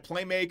gotta find a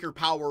playmaker,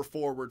 power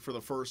forward for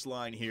the first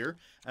line here.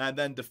 And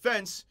then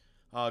defense,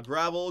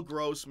 Gravel,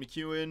 Gross,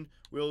 McEwen,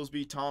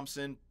 Willsby,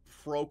 Thompson,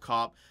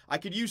 Prokop. I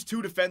could use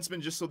 2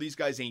 defensemen just so these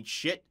guys ain't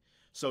shit.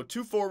 So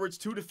 2 forwards,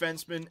 2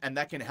 defensemen, and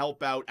that can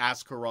help out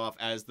Askarov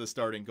as the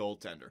starting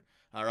goaltender.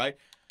 All right.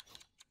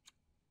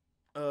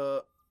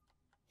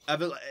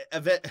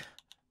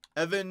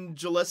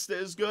 Evangelista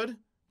is good.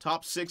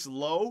 Top 6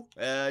 low.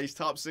 He's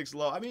top 6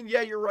 low. I mean,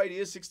 yeah, you're right. He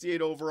is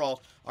 68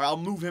 overall. All right, I'll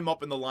move him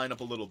up in the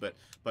lineup a little bit.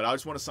 But I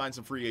just want to sign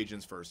some free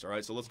agents first. All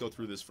right, so let's go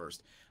through this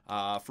first.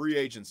 Free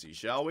agency,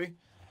 shall we?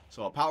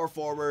 So a power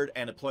forward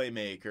and a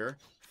playmaker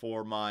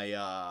for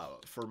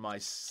my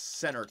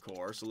center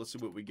core. So let's see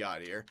what we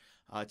got here.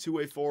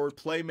 Two-way forward,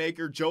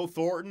 playmaker, Joe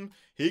Thornton.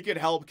 He could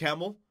help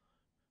Kemmel.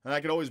 And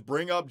I could always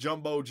bring up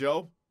Jumbo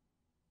Joe.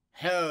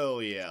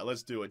 Hell yeah,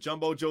 let's do it.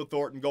 Jumbo Joe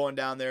Thornton going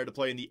down there to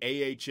play in the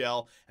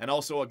AHL, and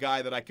also a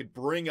guy that I could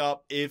bring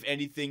up if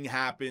anything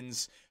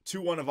happens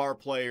to one of our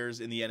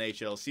players in the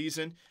NHL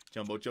season.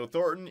 Jumbo Joe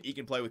Thornton, he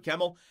can play with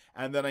Kemmel,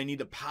 and then I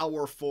need a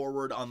power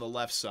forward on the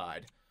left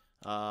side.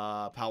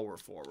 Power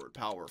forward.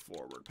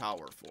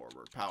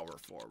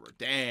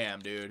 Damn,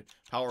 dude.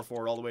 Power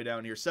forward all the way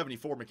down here.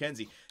 74,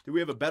 McKenzie. Do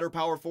we have a better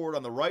power forward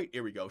on the right?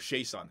 Here we go.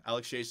 Chiasson.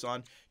 Alex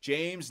Chiasson.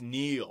 James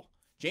Neal.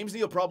 James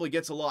Neal probably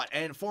gets a lot.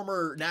 And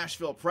former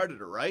Nashville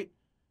Predator, right?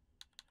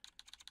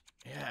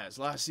 Yeah, his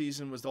last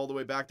season was all the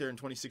way back there in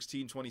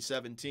 2016,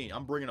 2017.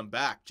 I'm bringing him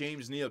back.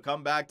 James Neal,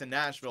 come back to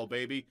Nashville,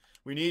 baby.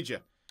 We need you.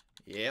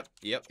 Yep.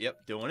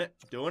 Doing it.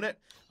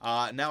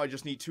 Now I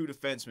just need 2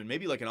 defensemen.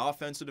 Maybe like an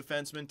offensive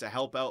defenseman to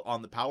help out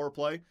on the power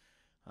play.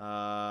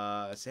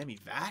 Sammy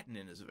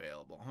Vatanen is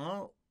available,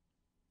 huh?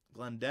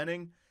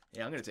 Glendening.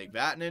 Yeah, I'm going to take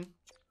Vatanen.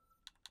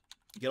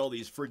 Get all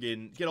these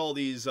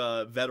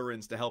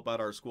veterans to help out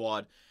our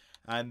squad.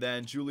 And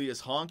then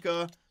Julius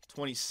Honka,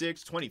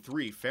 26,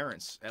 23,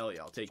 Ference. Hell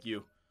yeah, I'll take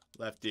you.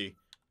 Lefty.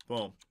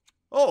 Boom.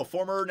 Oh,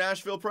 former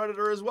Nashville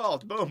Predator as well.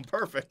 Boom,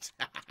 perfect.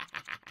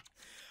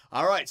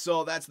 All right,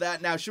 so that's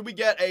that. Now, should we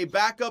get a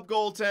backup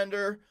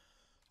goaltender?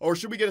 Or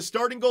should we get a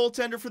starting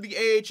goaltender for the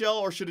AHL?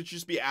 Or should it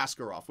just be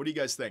Askarov? What do you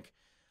guys think?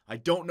 I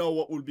don't know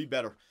what would be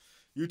better.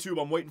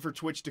 YouTube, I'm waiting for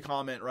Twitch to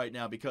comment right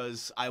now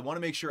because I want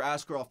to make sure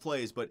Askarov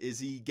plays, but is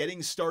he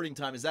getting starting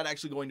time? Is that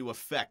actually going to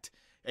affect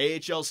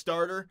AHL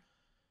starter?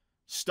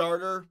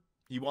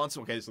 He wants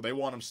him. Okay, so they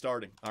want him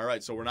starting. All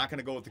right, so we're not going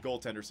to go with the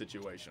goaltender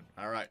situation.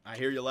 All right, I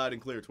hear you loud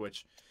and clear,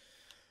 Twitch.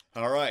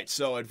 All right,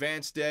 so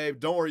Advanced Dave.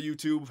 Don't worry,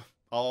 YouTube.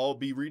 I'll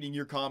be reading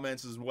your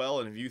comments as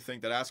well, and if you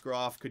think that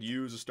Askarov could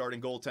use a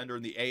starting goaltender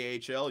in the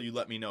AHL, you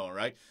let me know, all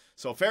right?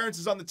 So Ference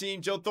is on the team,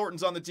 Joe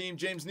Thornton's on the team,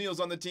 James Neal's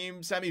on the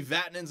team, Sammy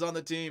Vatanen's on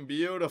the team.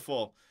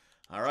 Beautiful.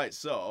 All right,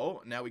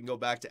 so now we can go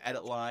back to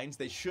edit lines.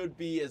 They should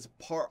be as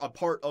a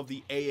part of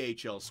the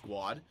AHL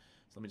squad.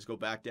 So let me just go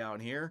back down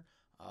here.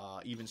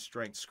 Even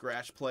strength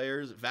scratch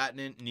players,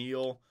 Vatanen,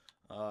 Neal,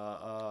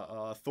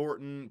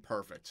 Thornton,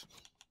 perfect.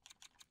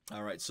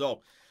 All right, so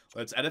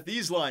let's edit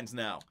these lines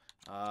now.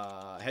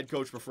 Head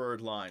coach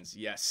preferred lines.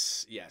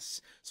 Yes.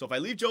 So if I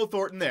leave Joe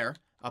Thornton there,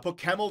 I put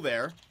Kemmel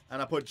there,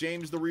 and I put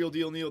James the real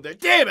deal Neal there.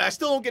 Damn it, I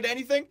still don't get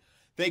anything.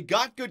 They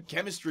got good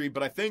chemistry,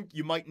 but I think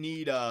you might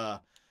need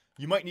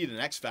you might need an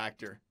X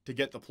factor to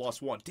get the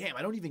 +1. Damn,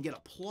 I don't even get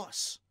a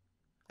plus.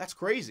 That's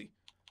crazy.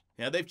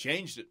 Yeah, they've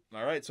changed it.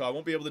 All right, so I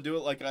won't be able to do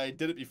it like I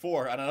did it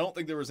before, and I don't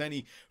think there was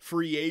any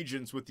free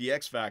agents with the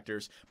X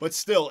factors. But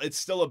still, it's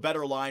still a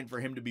better line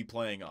for him to be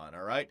playing on.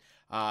 All right,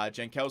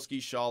 Jankowski,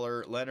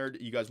 Schaller, Leonard.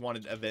 You guys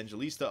wanted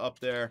Evangelista up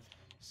there,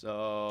 so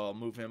I'll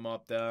move him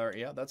up there.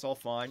 Yeah, that's all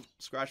fine.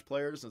 Scratch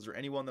players. Is there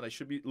anyone that I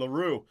should be?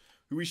 LaRue.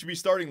 Who we should be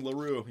starting?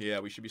 LaRue. Yeah,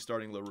 we should be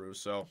starting LaRue.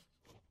 So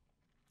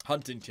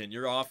Huntington,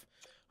 you're off.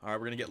 All right,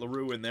 we're gonna get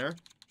LaRue in there.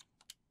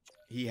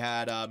 He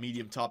had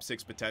medium top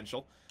 6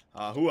 potential.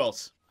 Who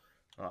else?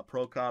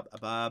 Prokop,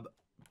 Abab,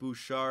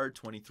 Bouchard,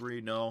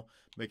 23, no.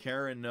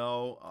 McCarron,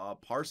 no.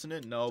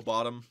 Parsonen, no.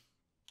 Bottom,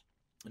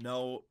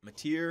 no.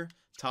 Mateer,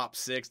 top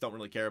 6, don't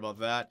really care about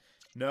that.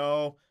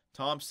 No.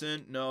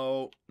 Thompson,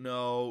 no.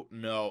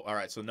 All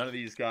right, so none of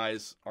these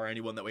guys are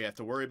anyone that we have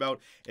to worry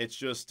about. It's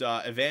just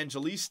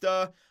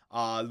Evangelista,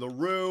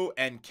 LaRue,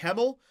 and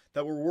Kemmel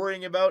that we're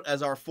worrying about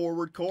as our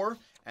forward core.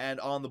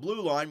 And on the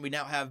blue line, we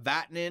now have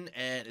Vatanen,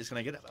 and is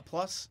going to get a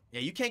plus?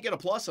 Yeah, you can't get a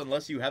plus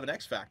unless you have an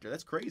X factor.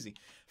 That's crazy.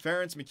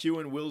 Ferentz,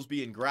 McEwen,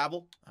 Wilsby, and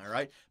Gravel. All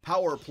right.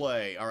 Power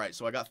play. All right,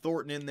 so I got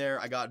Thornton in there.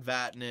 I got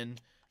Vatanen.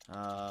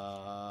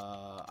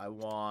 I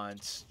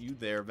want you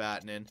there,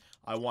 Vatanen.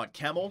 I want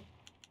Kemmel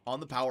on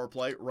the power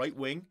play, right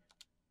wing.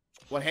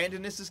 What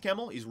handedness is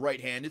Kemmel? He's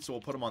right-handed, so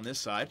we'll put him on this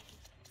side.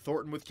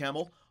 Thornton with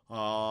Kemmel.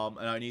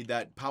 And I need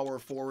that power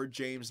forward,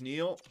 James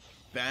Neal.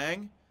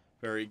 Bang.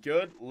 Very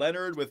good.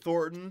 Leonard with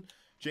Thornton,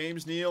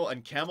 James Neal,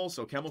 and Kemmel.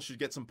 So Kemmel should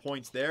get some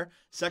points there.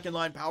 Second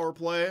line power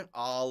play.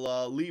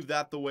 I'll leave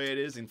that the way it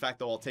is. In fact,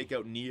 though, I'll take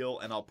out Neal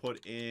and I'll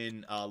put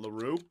in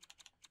LaRue.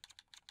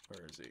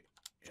 Where is he?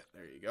 Yeah,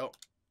 there you go.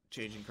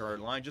 Changing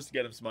card line just to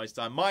get him some ice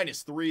time.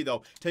 -3,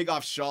 though. Take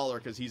off Schaller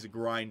because he's a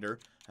grinder.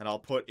 And I'll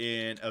put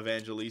in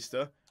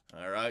Evangelista.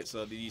 All right,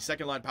 so the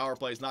second line power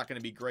play is not going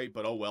to be great,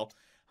 but oh well.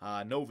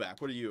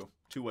 Novak, what are you?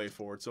 Two-way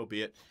forward, so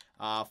be it.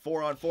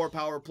 4-on-4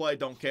 power play,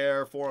 don't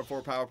care.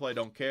 4-on-4 power play,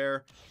 don't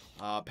care.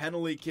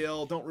 Penalty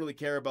kill, don't really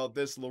care about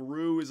this.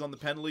 LaRue is on the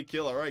penalty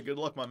kill. All right, good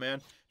luck, my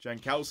man.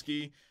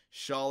 Jankowski,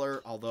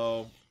 Schaller,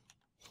 although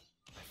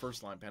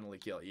first line penalty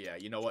kill. Yeah,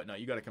 you know what? No,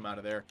 you got to come out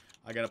of there.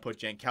 I got to put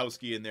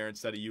Jankowski in there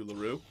instead of you,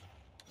 LaRue.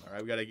 All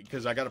right,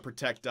 because I got to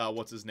protect,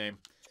 what's his name?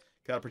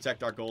 Got to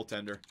protect our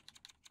goaltender.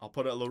 I'll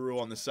put LaRue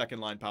on the second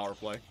line power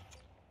play.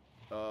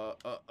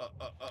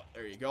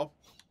 There you go.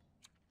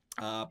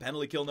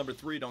 Penalty kill number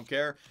 3, don't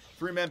care.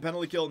 3-man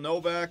penalty kill,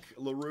 Novak,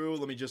 LaRue.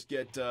 Let me just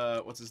get,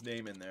 what's his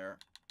name in there?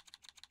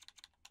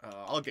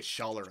 I'll get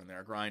Schaller in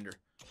there, grinder.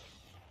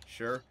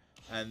 Sure.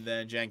 And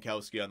then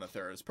Jankowski on the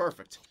third. It's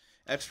perfect.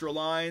 Extra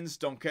lines,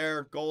 don't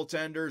care.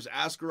 Goaltenders,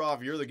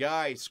 Askarov, you're the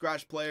guy.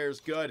 Scratch players,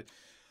 good.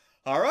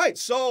 All right,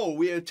 so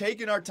we have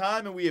taken our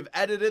time and we have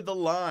edited the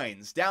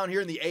lines. Down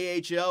here in the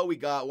AHL, we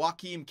got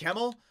Joakim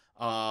Kemmel,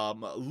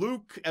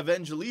 Luke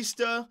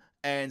Evangelista,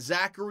 and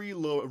Zachary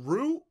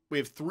LaRue. We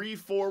have 3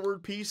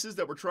 forward pieces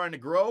that we're trying to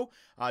grow.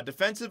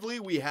 Defensively,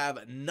 we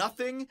have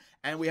nothing,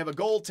 and we have a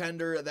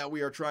goaltender that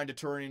we are trying to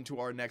turn into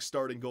our next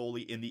starting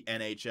goalie in the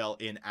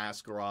NHL in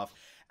Askarov.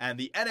 And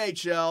the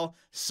NHL,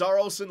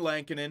 Saros and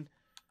Lankinen,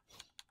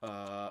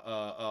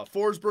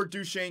 Forsberg,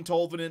 Duchesne,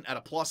 Tolvanen at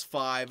a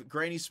 +5.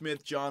 Granny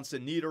Smith,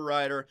 Johnson,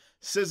 Niederreiter,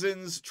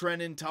 Sissons,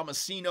 Trennan,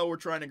 Tomasino we're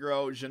trying to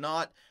grow.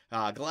 Janot,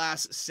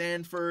 Glass,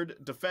 Sanford,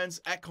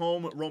 Defense,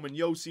 Ekholm, Roman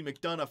Yossi,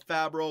 McDonough,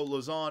 Fabro,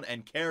 Lausanne,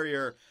 and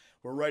Carrier.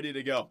 We're ready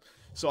to go.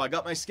 So I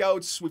got my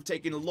scouts. We've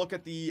taken a look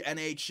at the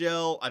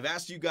NHL. I've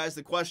asked you guys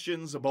the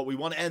questions, but we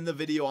want to end the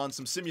video on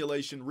some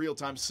simulation,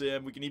 real-time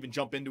sim. We can even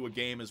jump into a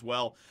game as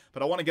well.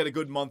 But I want to get a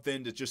good month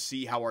in to just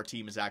see how our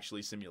team is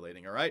actually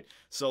simulating, all right?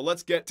 So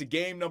let's get to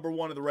game number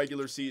 1 of the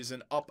regular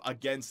season up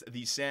against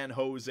the San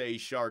Jose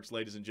Sharks,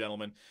 ladies and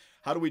gentlemen.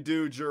 How do we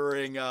do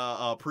during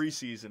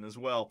preseason as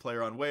well?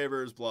 Player on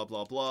waivers, blah,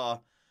 blah, blah.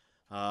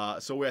 I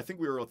think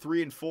we were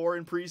 3-4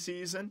 in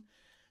preseason.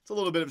 It's a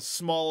little bit of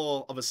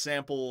small of a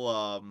sample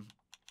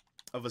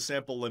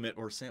limit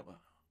or sample.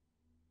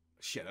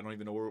 Shit, I don't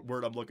even know what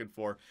word I'm looking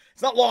for.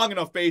 It's not long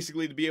enough,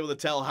 basically, to be able to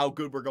tell how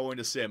good we're going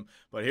to sim.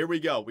 But here we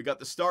go. We got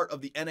the start of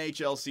the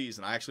NHL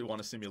season. I actually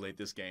want to simulate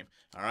this game.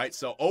 All right,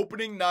 so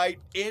opening night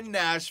in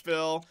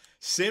Nashville.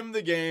 Sim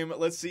the game.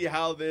 Let's see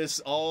how this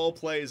all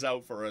plays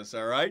out for us,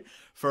 all right?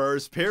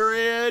 First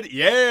period.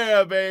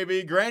 Yeah,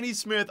 baby. Granny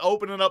Smith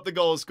opening up the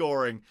goal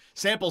scoring.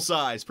 Sample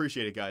size.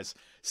 Appreciate it, guys.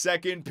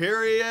 Second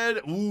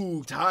period.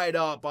 Ooh, tied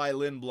up by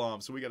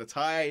Lindblom. So we got a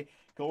tie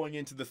going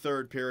into the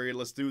third period.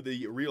 Let's do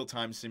the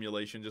real-time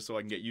simulation just so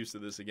I can get used to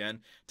this again.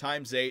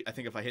 ×8. I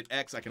think if I hit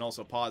X, I can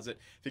also pause it.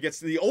 If it gets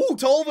to the... Oh,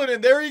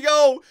 Tolvanen! There you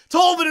go!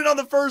 Tolvanen on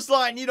the first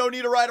line. You don't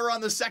need a rider on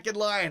the second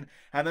line.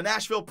 And the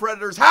Nashville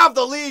Predators have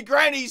the lead.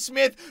 Granny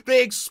Smith,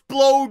 they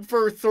explode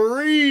for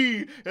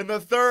 3 in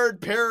the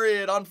third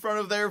period in front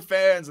of their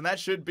fans. And that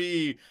should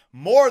be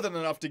more than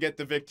enough to get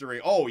the victory.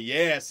 Oh,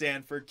 yeah,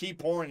 Sanford. Keep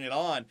pouring it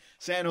on.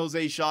 San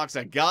Jose Sharks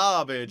are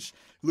garbage.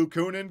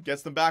 Luukkonen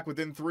gets them back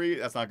within 3.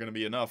 That's not going to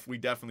be enough. We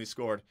definitely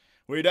scored.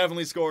 We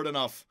definitely scored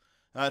enough.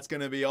 That's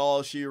going to be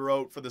all she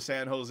wrote for the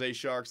San Jose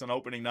Sharks on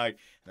opening night.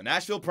 The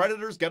Nashville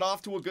Predators get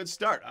off to a good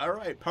start. All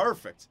right,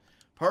 perfect.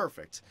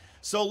 Perfect.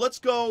 So let's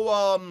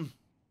go,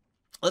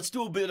 let's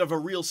do a bit of a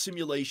real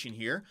simulation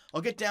here.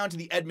 I'll get down to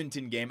the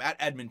Edmonton game at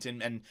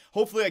Edmonton, and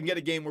hopefully I can get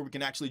a game where we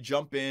can actually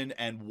jump in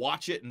and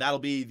watch it, and that'll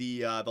be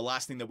the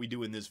last thing that we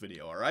do in this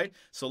video, all right?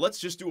 So let's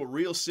just do a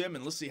real sim,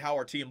 and let's see how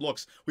our team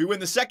looks. We win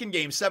the second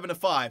game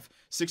 7-5,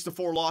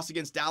 6-4 loss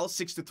against Dallas,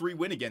 6-3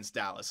 win against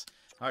Dallas.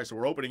 All right, so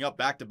we're opening up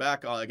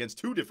back-to-back against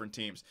two different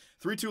teams.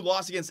 3-2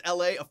 loss against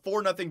LA, a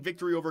 4-0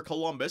 victory over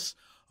Columbus.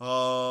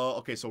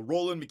 Okay, so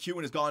Roland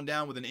McEwen has gone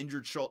down with an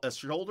injured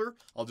shoulder.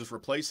 I'll just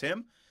replace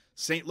him.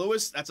 St.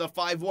 Louis, that's a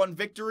 5-1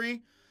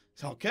 victory.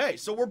 Okay,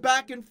 so we're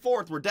back and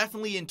forth. We're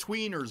definitely in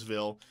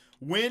Tweenersville.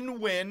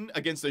 Win-win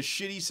against a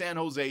shitty San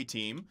Jose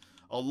team.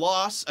 A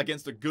loss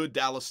against a good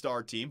Dallas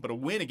Star team, but a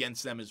win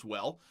against them as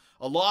well.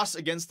 A loss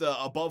against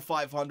the above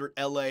 500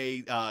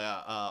 LA,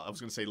 I was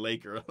going to say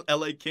Laker,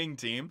 LA King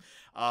team.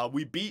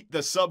 We beat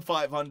the sub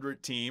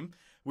 500 team.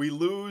 We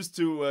lose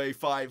to a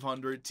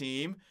 500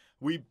 team.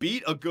 We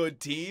beat a good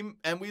team,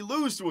 and we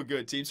lose to a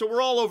good team. So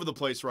we're all over the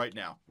place right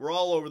now. We're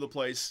all over the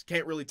place.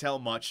 Can't really tell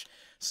much.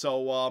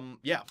 So,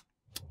 yeah.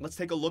 Let's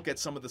take a look at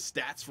some of the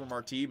stats from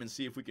our team and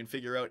see if we can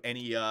figure out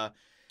any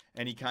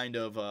kind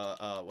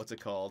of, what's it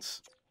called?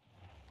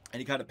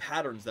 Any kind of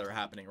patterns that are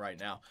happening right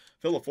now.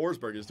 Philip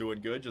Forsberg is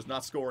doing good, just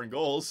not scoring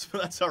goals.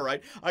 That's all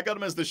right. I got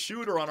him as the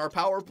shooter on our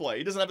power play.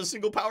 He doesn't have a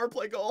single power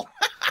play goal.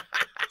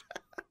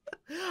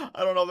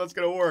 I don't know if that's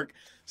going to work.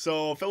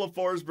 So, Philip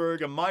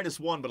Forsberg, a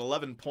 -1, but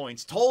 11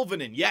 points.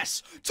 Tolvanen,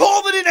 yes!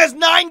 Tolvanen has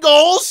 9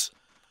 goals!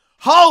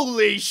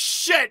 Holy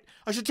shit!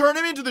 I should turn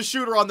him into the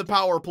shooter on the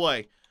power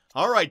play.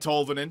 All right,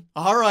 Tolvanen.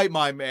 All right,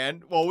 my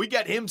man. Well, we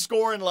get him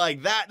scoring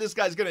like that. This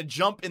guy's going to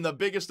jump in the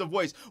biggest of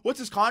ways. What's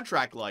his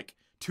contract like?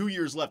 2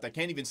 years left. I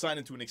can't even sign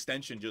into an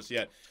extension just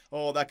yet.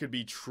 Oh, that could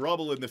be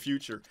trouble in the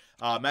future.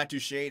 Matt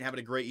Duchene having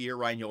a great year.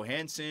 Ryan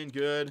Johansson,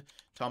 good.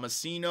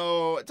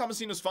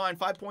 Tomasino's fine.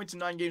 5 points in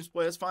 9 games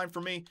played. That's fine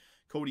for me.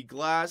 Cody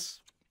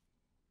Glass.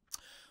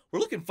 We're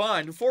looking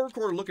fine. Forward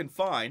core looking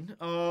fine.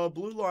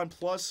 Blue line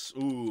plus.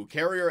 Ooh,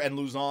 Carrier and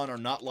Luzon are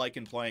not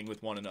liking playing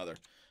with one another.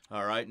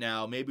 All right,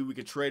 now maybe we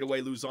could trade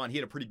away Luzon. He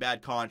had a pretty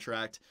bad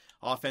contract.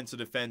 Offensive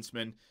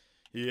defenseman.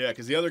 Yeah,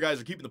 because the other guys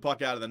are keeping the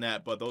puck out of the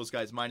net, but those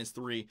guys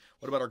 -3.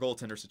 What about our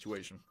goaltender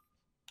situation?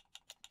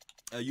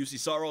 UC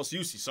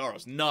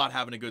Saros not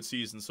having a good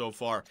season so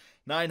far.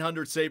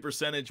 900 save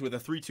percentage with a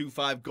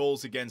 .325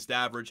 goals against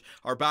average.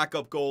 Our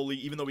backup goalie,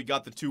 even though we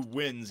got the 2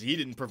 wins, he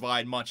didn't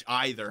provide much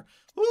either.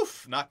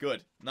 Oof, not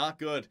good. Not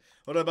good.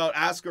 What about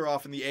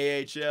Askarov in the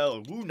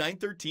AHL? Ooh,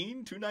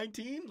 913,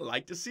 219.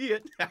 Like to see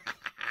it.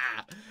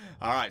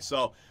 All right,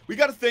 so we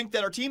got to think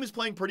that our team is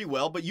playing pretty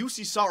well, but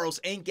UC Saros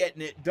ain't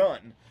getting it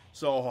done.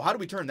 So how do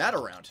we turn that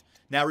around?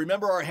 Now,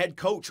 remember our head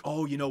coach.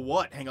 Oh, you know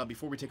what? Hang on,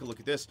 before we take a look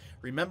at this.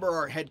 Remember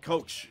our head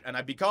coach. And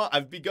I've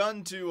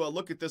begun to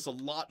look at this a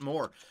lot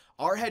more.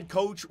 Our head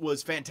coach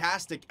was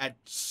fantastic at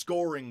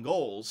scoring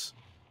goals.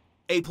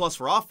 A+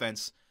 for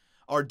offense.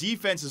 Our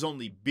defense is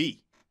only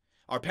B.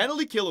 Our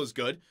penalty kill is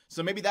good.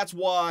 So maybe that's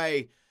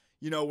why,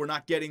 you know, we're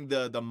not getting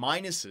the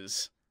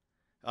minuses.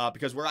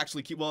 Because we're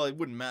actually well, it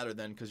wouldn't matter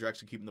then because you're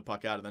actually keeping the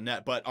puck out of the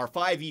net. But our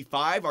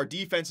 5v5, our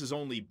defense is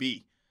only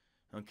B.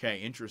 Okay,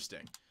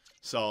 interesting.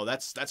 So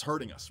that's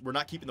hurting us. We're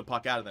not keeping the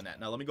puck out of the net.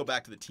 Now, let me go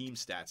back to the team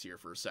stats here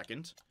for a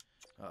second.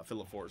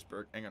 Philip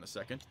Forsberg. Hang on a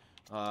second.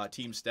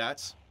 Team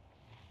stats.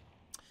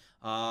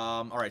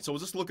 All right, so we'll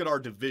just look at our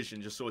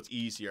division just so it's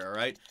easier, all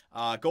right?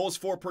 Goals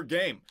for per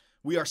game.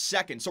 We are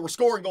second, so we're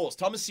scoring goals.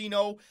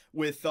 Tomasino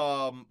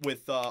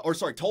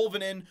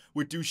Tolvanen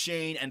with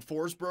Duchene and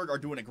Forsberg are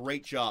doing a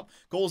great job.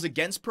 Goals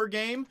against per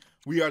game,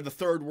 we are the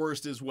 3rd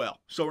worst as well.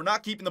 So we're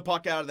not keeping the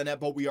puck out of the net,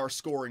 but we are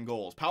scoring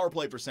goals. Power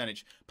play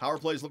percentage. Power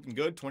play is looking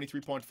good,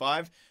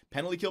 23.5.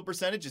 Penalty kill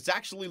percentage, it's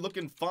actually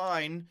looking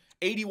fine,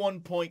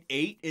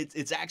 81.8.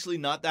 It's actually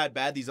not that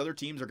bad. These other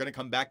teams are going to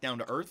come back down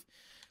to earth.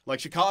 Like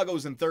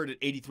Chicago's in 3rd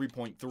at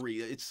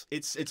 83.3.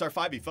 It's our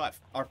 5v5.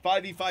 Our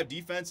 5v5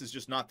 defense is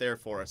just not there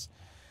for us.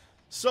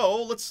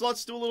 So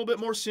let's do a little bit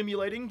more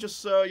simulating.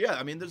 Just yeah,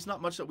 I mean there's not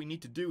much that we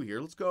need to do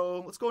here. Let's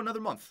go another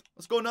month.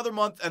 Let's go another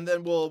month, and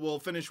then we'll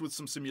finish with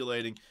some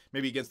simulating,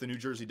 maybe against the New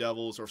Jersey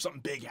Devils or if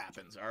something big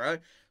happens. All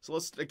right. So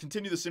let's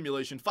continue the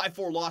simulation.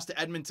 5-4 loss to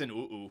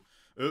Edmonton.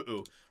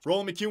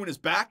 Roland McEwen is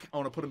back. I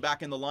want to put him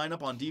back in the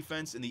lineup on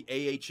defense in the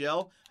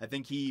AHL. I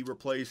think he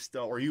replaced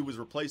he was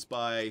replaced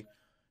by.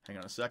 Hang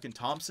on a second.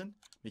 Thompson.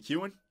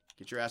 McEwen.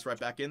 Get your ass right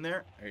back in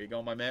there. There you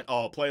go, my man.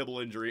 Oh,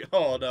 playable injury.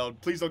 Oh, no.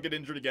 Please don't get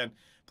injured again.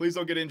 Please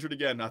don't get injured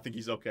again. I think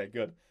he's okay.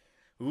 Good.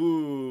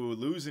 Ooh,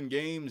 losing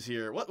games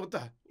here. What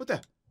the?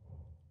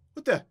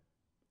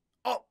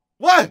 Oh,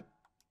 what?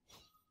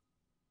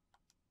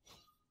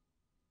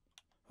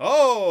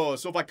 Oh,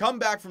 so if I come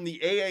back from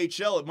the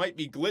AHL, it might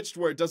be glitched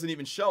where it doesn't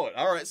even show it.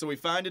 All right, so we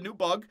find a new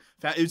bug.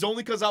 It was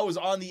only because I was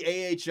on the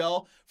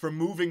AHL for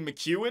moving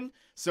McEwen,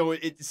 so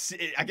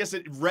I guess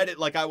it read it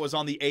like I was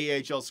on the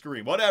AHL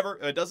screen. Whatever,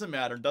 it doesn't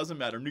matter. Doesn't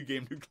matter. New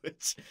game, new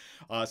glitch.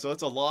 So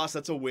that's a loss.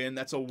 That's a win.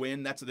 That's a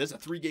win. There's a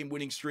 3-game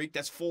winning streak.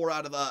 That's 4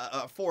 out of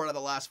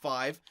the last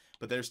 5.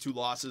 But there's 2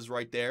 losses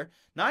right there.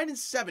 9 and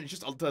 7. It's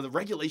just the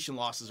regulation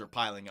losses are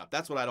piling up.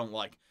 That's what I don't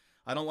like.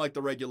 I don't like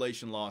the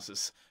regulation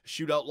losses.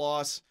 Shootout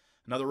loss,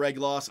 another reg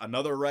loss,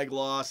 another reg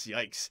loss.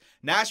 Yikes.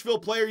 Nashville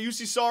player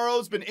UC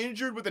Saros been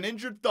injured with an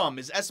injured thumb.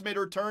 His estimated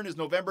return is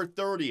November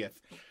 30th.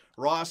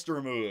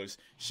 Roster moves.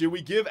 Should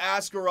we give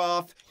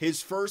Askarov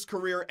his first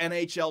career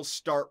NHL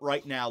start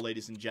right now,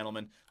 ladies and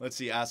gentlemen? Let's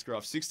see,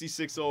 Askarov,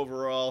 66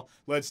 overall.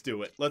 Let's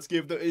do it.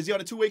 Is he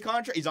on a 2-way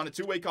contract? He's on a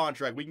 2-way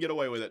contract. We can get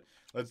away with it.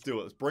 Let's do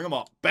it. Let's bring him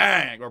up.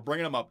 Bang! We're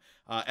bringing him up.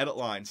 Edit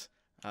lines.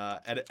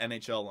 Edit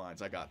NHL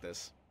lines. I got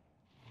this.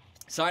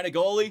 Sign a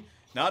goalie?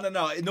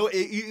 No.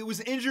 He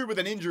was injured with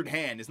an injured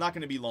hand. It's not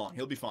going to be long.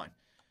 He'll be fine.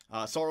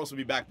 Saros will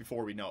be back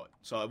before we know it,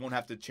 so I won't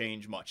have to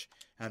change much.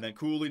 And then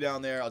Cooley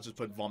down there, I'll just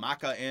put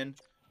Vomaka in.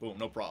 Boom,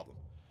 no problem.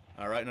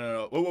 All right,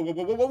 no.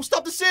 Whoa,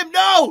 stop the sim!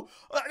 No!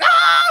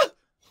 Ah!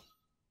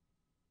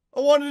 I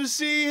wanted to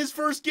see his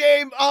first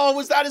game. Oh,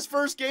 was that his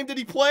first game? Did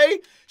he play?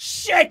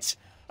 Shit!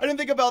 I didn't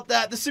think about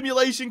that. The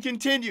simulation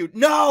continued.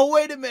 No,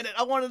 wait a minute.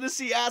 I wanted to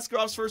see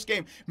Askarov's first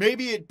game.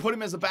 Maybe it put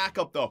him as a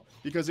backup, though,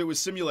 because it was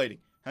simulating.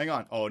 Hang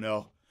on. Oh,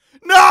 no.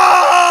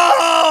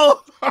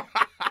 No!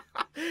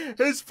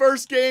 His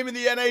first game in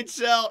the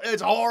NHL.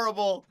 It's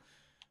horrible.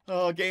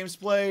 Oh, games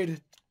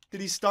played.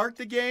 Did he start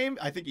the game?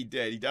 I think he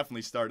did. He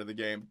definitely started the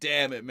game.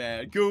 Damn it,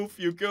 man. Goof,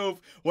 you goof.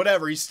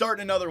 Whatever. He's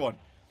starting another one.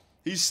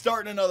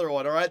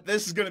 All right?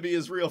 This is going to be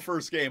his real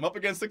first game up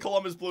against the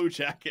Columbus Blue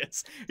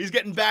Jackets. He's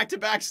getting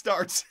back-to-back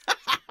starts.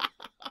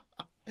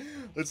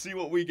 Let's see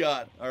what we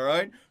got, all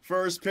right?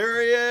 First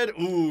period.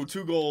 Ooh,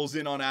 2 goals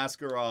in on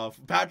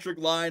Askarov. Patrick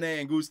Laine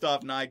and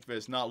Gustav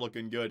Nyquist not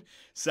looking good.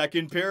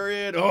 Second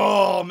period.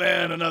 Oh,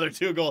 man, another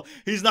 2 goal.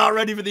 He's not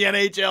ready for the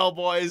NHL,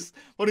 boys.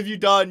 What have you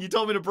done? You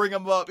told me to bring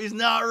him up. He's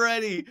not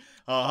ready.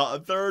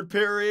 Third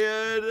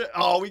period.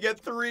 Oh, we get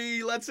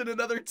 3. Let's hit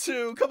another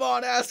 2. Come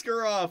on,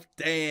 Askarov.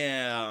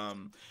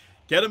 Damn.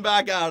 Get him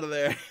back out of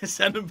there.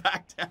 Send him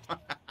back down.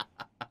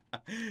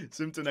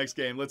 Sim to next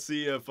game. Let's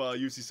see if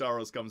UC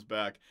Saros comes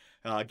back.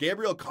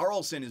 Gabriel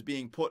Carlson is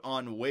being put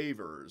on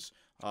waivers.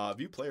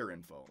 View player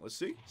info. Let's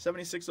see.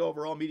 76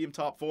 overall, medium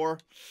top 4.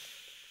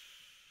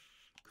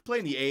 Could play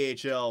in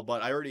the AHL,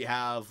 but I already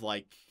have,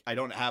 I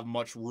don't have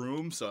much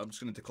room, so I'm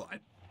just going to decline.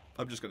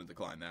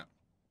 That.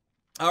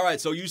 All right,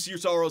 so UC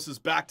Saros is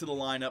back to the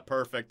lineup.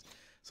 Perfect.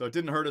 So it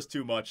didn't hurt us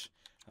too much.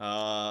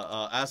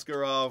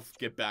 Askarov,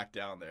 get back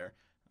down there.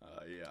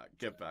 Yeah,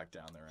 get back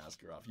down there,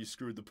 Askarov. You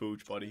screwed the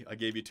pooch, buddy. I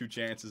gave you 2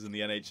 chances in the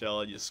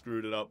NHL, and you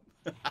screwed it up.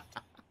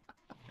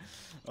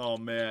 Oh,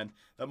 man.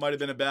 That might have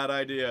been a bad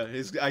idea.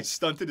 I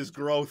stunted his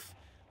growth.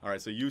 All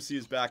right, so UC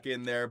is back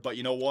in there. But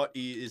you know what?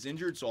 He is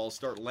injured, so I'll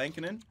start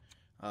Lankinen.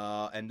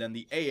 And then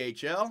the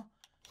AHL,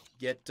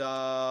 get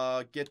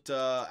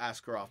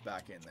Askarov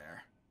back in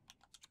there.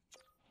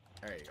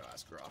 There you go,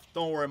 Askarov.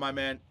 Don't worry, my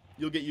man.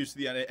 You'll get used to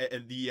the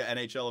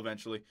NHL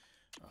eventually.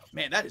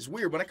 Man, that is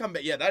weird. When I come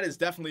back, yeah, that is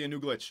definitely a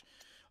new glitch.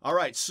 All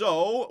right,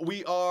 so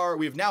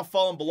we've now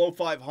fallen below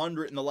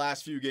 500 in the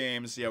last few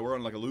games. Yeah, we're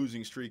on like a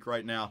losing streak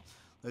right now.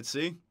 Let's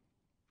see.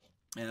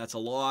 And that's a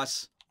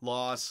loss.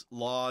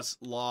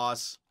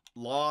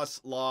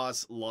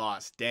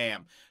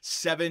 Damn.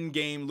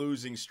 7-game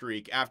losing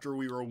streak after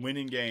we were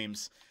winning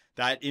games.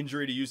 That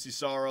injury to UC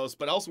Saros,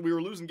 but also we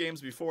were losing games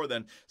before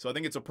then, so I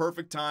think it's a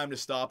perfect time to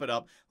stop it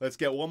up. Let's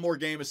get one more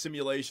game of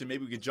simulation.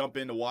 Maybe we could jump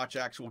in to watch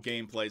actual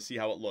gameplay, see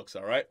how it looks,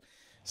 all right?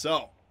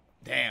 So,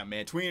 damn,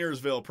 man,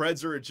 Tweenersville,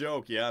 Preds are a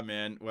joke. Yeah,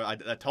 man, well,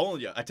 I told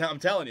you. I'm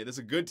telling you, this is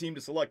a good team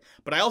to select,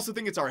 but I also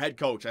think it's our head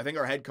coach. I think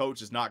our head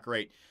coach is not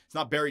great. It's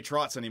not Barry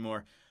Trotz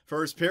anymore.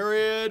 First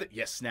period,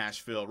 yes,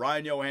 Nashville.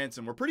 Ryan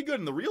Johansson. We're pretty good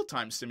in the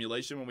real-time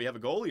simulation when we have a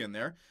goalie in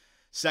there.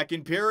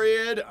 Second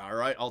period, all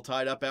right, all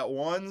tied up at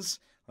 1s.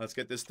 Let's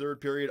get this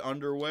third period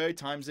underway.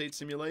 ×8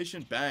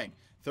 simulation. Bang.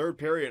 Third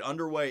period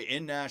underway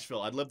in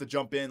Nashville. I'd love to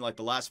jump in like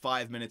the last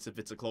 5 minutes if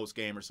it's a close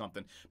game or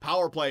something.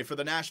 Power play for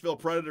the Nashville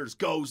Predators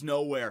goes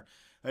nowhere.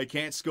 They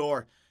can't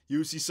score.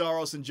 UC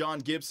Saros and John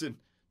Gibson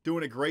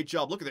doing a great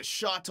job. Look at the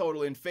shot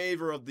total in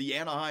favor of the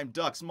Anaheim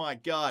Ducks. My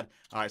God.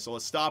 All right, so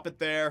let's stop it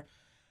there.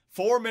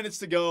 4 minutes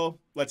to go.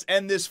 Let's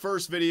end this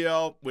first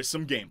video with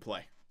some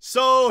gameplay.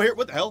 So here,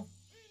 what the hell?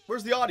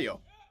 Where's the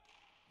audio?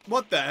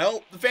 What the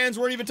hell? The fans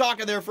weren't even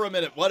talking there for a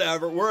minute.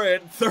 Whatever. We're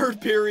in third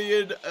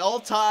period,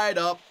 all tied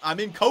up. I'm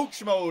in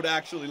coach mode,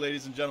 actually,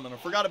 ladies and gentlemen. I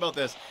forgot about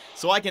this.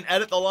 So I can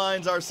edit the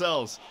lines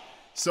ourselves.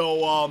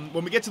 So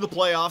when we get to the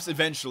playoffs,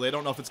 eventually, I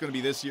don't know if it's going to be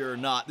this year or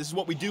not. This is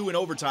what we do in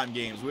overtime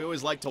games. We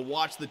always like to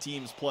watch the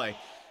teams play.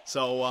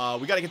 So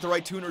we got to get the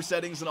right tuner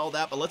settings and all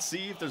that. But let's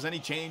see if there's any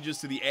changes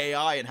to the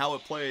AI and how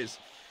it plays.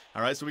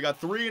 All right, so we got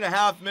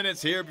 3.5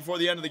 minutes here before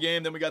the end of the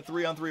game. Then we got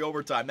 3-on-3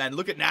 overtime. Man,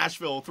 look at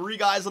Nashville. 3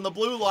 guys on the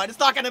blue line. It's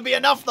not going to be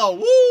enough, though.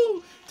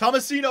 Woo!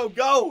 Tomasino,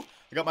 go!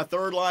 I got my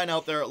third line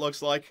out there, it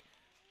looks like.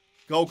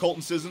 Go,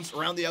 Colton Sissons,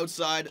 around the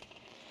outside.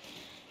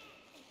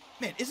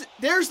 Man,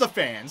 there's the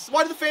fans.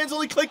 Why do the fans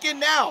only click in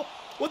now?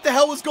 What the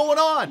hell was going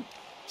on?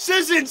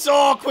 Sissons,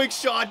 oh, quick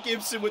shot.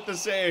 Gibson with the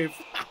save.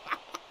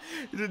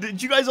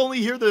 Did you guys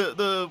only hear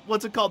the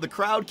what's it called? The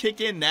crowd kick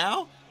in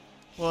now?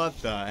 What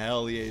the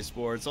hell, EA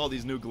Sports? All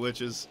these new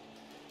glitches.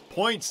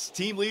 Points,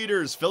 team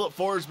leaders. Philip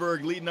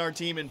Forsberg leading our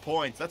team in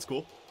points. That's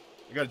cool.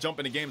 I got to jump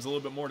into games a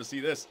little bit more to see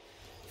this.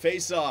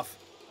 Face-off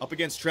up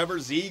against Trevor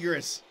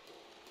Zegras.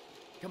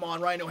 Come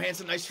on, Ryan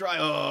Johansson. Nice try.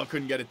 Oh,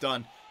 couldn't get it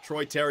done.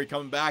 Troy Terry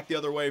coming back the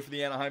other way for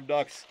the Anaheim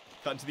Ducks.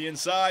 Cutting to the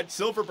inside.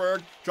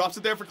 Silverberg drops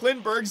it there for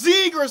Klinberg.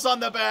 Zegras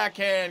on the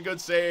backhand. Good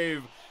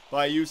save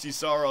by UC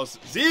Saros.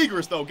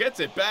 Zegras, though,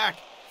 gets it back.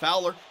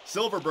 Fowler,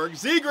 Silverberg,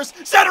 Zegras,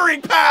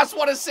 centering pass.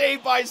 What a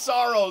save by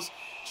Saros.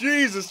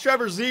 Jesus,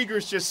 Trevor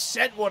Zegras just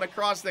sent one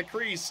across the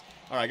crease.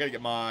 All right, I got to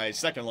get my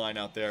second line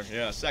out there.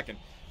 Yeah, second.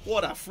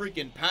 What a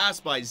freaking pass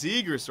by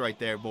Zegras right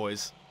there,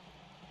 boys.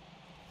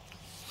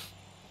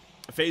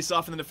 Face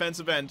off in the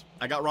defensive end.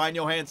 I got Ryan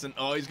Johansson.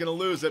 Oh, he's going to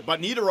lose it,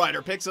 but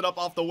Niederreiter picks it up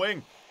off the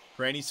wing.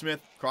 Granny Smith,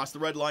 cross the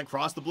red line,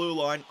 cross the blue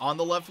line, on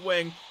the left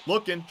wing,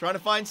 looking, trying to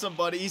find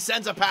somebody. He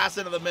sends a pass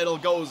into the middle,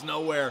 goes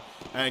nowhere.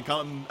 And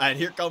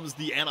here comes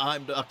the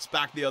Anaheim Ducks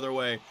back the other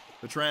way.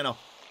 Vetrano,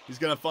 he's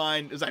going to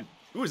find,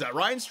 who is that,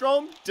 Ryan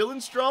Strome? Dylan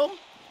Strome?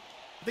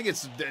 I think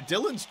it's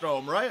Dylan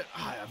Strome, right?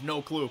 I have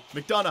no clue.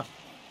 McDonough,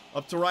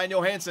 up to Ryan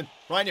Johansson.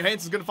 Ryan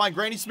Johansson's going to find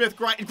Granny Smith.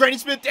 Granny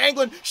Smith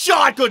dangling.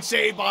 Shot, good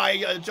save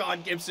by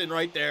John Gibson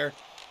right there.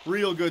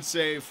 Real good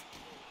save.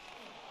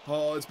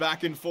 Oh, it's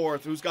back and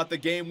forth. Who's got the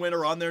game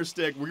winner on their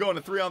stick? We're going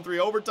to 3-on-3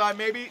 overtime,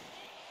 maybe?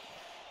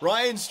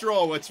 Ryan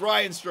Strome. It's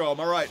Ryan Strome.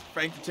 All right,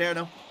 Frank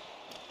Paterno.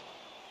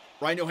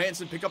 Ryan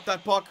Johansson, pick up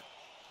that puck.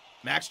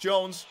 Max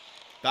Jones.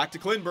 Back to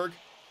Klinberg.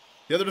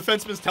 The other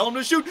defenseman's telling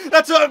him to shoot.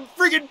 That's a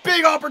freaking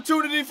big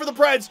opportunity for the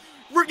Preds.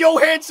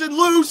 Johansson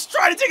loose.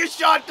 Trying to take a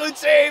shot. Good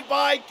save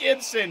by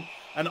Gibson.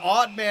 An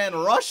odd man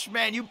rush.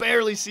 Man, you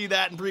barely see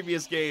that in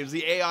previous games.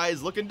 The AI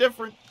is looking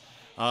different.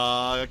 Can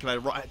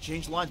I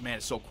change lines? Man,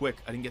 it's so quick.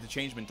 I didn't get to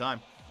change them in time.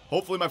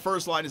 Hopefully my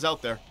first line is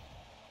out there.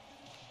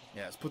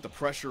 Yeah, let's put the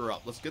pressure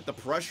up. Let's get the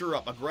pressure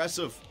up.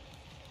 Aggressive.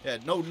 Yeah,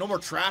 no more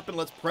trapping.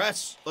 Let's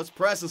press. Let's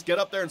press. Let's get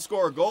up there and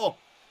score a goal.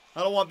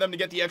 I don't want them to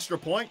get the extra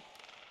point.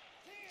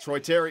 Troy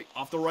Terry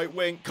off the right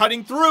wing.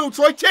 Cutting through.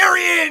 Troy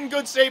Terry in.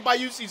 Good save by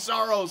UC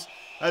Saros.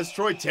 As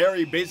Troy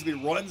Terry basically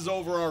runs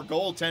over our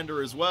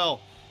goaltender as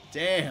well.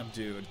 Damn,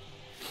 dude.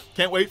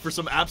 Can't wait for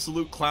some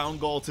absolute clown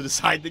goal to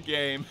decide the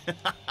game.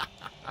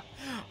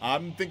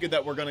 I'm thinking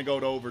that we're going to go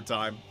to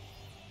overtime.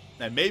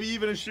 And maybe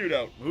even a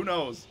shootout. Who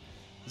knows?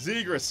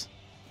 Zegras.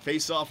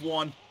 Face-off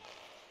one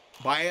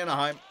by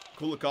Anaheim.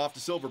 Kulikov to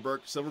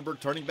Silverberg. Silverberg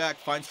turning back.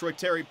 Finds Troy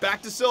Terry.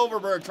 Back to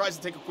Silverberg. Tries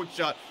to take a quick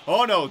shot.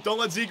 Oh, no. Don't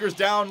let Zegras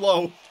down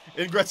low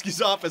in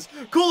Gretzky's office.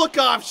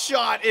 Kulikov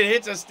shot. It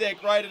hits a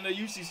stick right into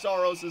UC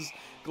Saros'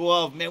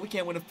 glove. Man, we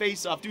can't win a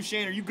face-off.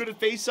 Duchesne, are you good at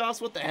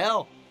face-offs? What the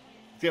hell?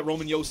 Let's get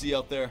Roman Josi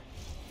out there.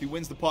 If he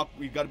wins the puck,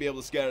 we've got to be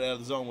able to scat it out of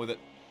the zone with it.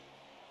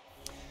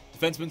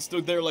 Defenseman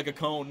stood there like a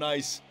cone.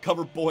 Nice.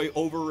 Cover boy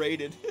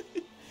overrated.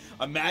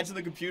 Imagine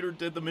the computer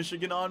did the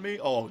Michigan on me.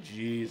 Oh,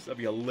 jeez. That'd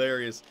be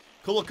hilarious.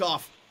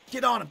 Kulikov.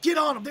 Get on him. Get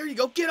on him. There you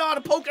go. Get on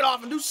him. Poke it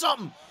off and do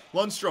something.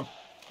 Lundstrom.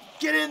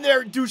 Get in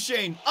there,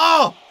 Duchesne.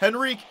 Oh,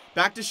 Henrique.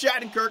 Back to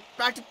Shattenkirk.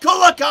 Back to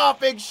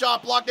Kulikov. Big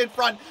shot blocked in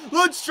front.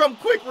 Lundstrom.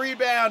 Quick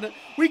rebound.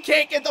 We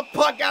can't get the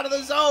puck out of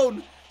the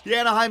zone. The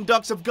Anaheim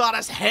Ducks have got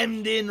us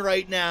hemmed in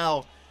right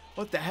now.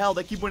 What the hell?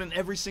 They keep winning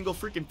every single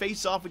freaking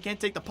face-off. We can't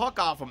take the puck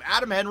off him.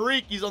 Adam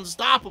Henrique. He's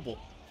unstoppable.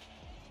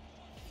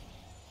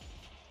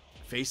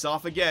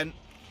 Face-off again.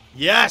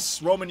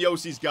 Yes! Roman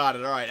Josi's got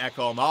it. All right,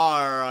 Ekholm.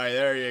 All right,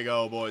 there you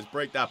go, boys.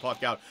 Break that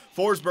puck out.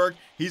 Forsberg,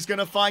 he's going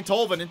to find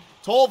Tolvanen.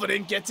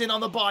 Tolvanen gets in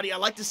on the body. I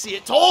like to see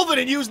it.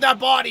 Tolvanen using that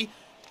body.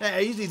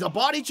 Hey, he's a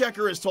body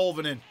checker, is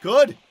Tolvanen.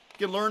 Good.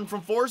 You can learn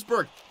from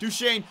Forsberg.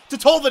 Duchesne to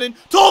Tolvanen.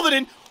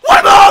 Tolvanen!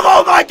 What?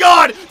 Oh my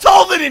God!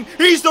 Tolvanen!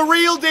 He's the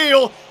real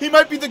deal. He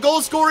might be the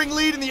goal-scoring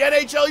lead in the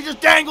NHL. He just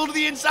dangled to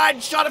the inside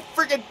and shot a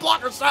freaking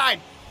blocker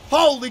side.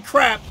 Holy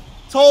crap.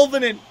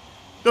 Tolvanen.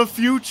 The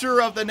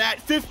future of the Nat.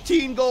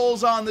 15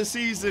 goals on the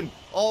season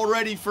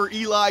already for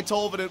Eli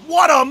Tolvanen.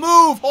 What a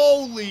move!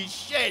 Holy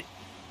shit!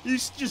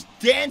 He's just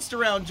danced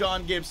around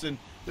John Gibson.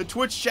 The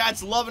Twitch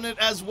chat's loving it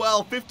as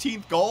well.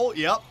 15th goal.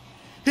 Yep.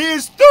 He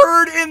is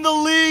third in the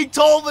league.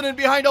 Tolvanen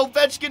behind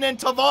Ovechkin and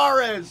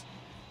Tavares.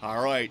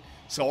 All right.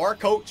 So our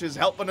coach is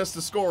helping us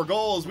to score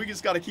goals. We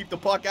just got to keep the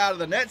puck out of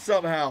the net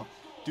somehow.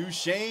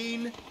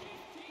 Duchesne.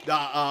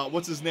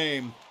 What's his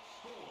name?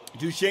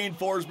 Duchesne,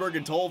 Forsberg,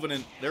 and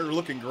Tolvanen, they're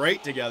looking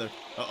great together.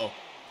 Uh-oh.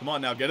 Come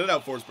on now, get it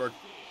out, Forsberg.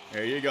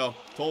 There you go.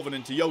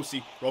 Tolvanen to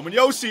Josi. Roman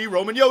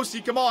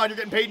Josi, come on. You're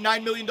getting paid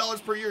 $9 million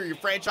per year. You're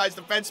franchise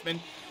defenseman.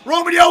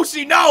 Roman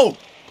Josi, no!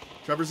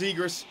 Trevor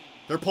Zegras.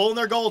 They're pulling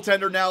their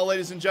goaltender now,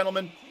 ladies and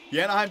gentlemen.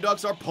 The Anaheim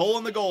Ducks are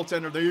pulling the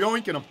goaltender. They're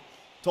yoinking him.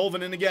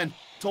 Tolvanen again.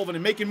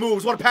 Tolvanen making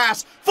moves. What a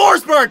pass.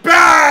 Forsberg.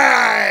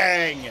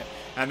 Bang!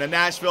 And the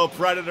Nashville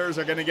Predators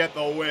are going to get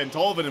the win.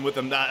 Tolvanen with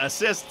an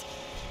assist.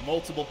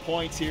 Multiple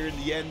points here in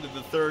the end of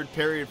the third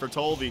period for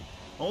Tolvi.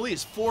 Only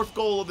his 4th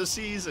goal of the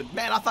season.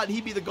 Man, I thought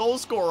he'd be the goal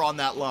scorer on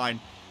that line.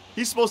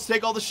 He's supposed to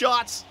take all the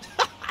shots.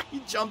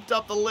 He jumped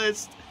up the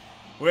list.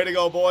 Way to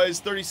go, boys.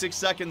 36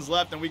 seconds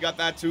left, and we got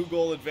that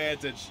 2-goal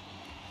advantage.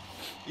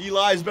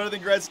 Eli's better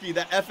than Gretzky.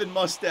 That effing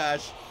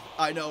mustache.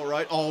 I know,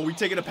 right? Oh, we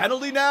taking a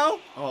penalty now?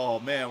 Oh,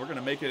 man, we're going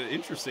to make it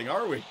interesting,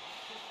 are we?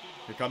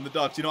 Here come the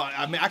Ducks. You know,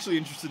 I'm actually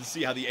interested to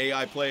see how the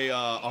AI play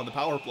on the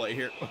power play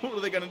here. What are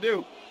they going to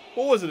do?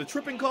 What was it, a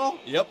tripping call?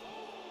 Yep.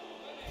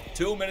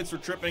 2 minutes for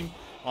tripping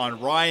on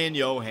Ryan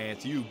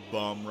Johansson. You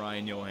bum,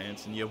 Ryan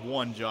Johansson. You have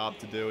one job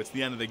to do. It's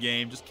the end of the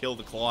game. Just kill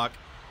the clock.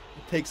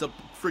 It takes up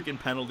freaking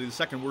penalty. The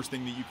second worst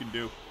thing that you can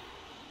do.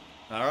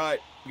 All right.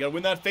 We got to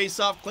win that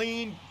face-off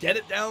clean. Get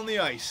it down the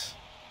ice.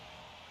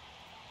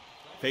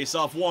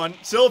 Face-off 1.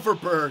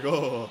 Silverberg.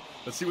 Oh,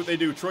 let's see what they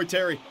do. Troy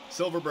Terry.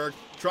 Silverberg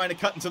trying to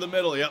cut into the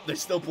middle. Yep, they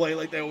still play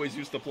like they always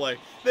used to play.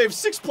 They have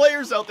 6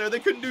 players out there. They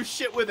couldn't do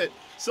shit with it.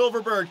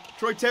 Silverberg.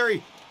 Troy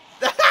Terry.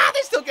 They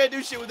still can't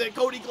do shit with it.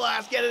 Cody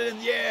Glass. Get it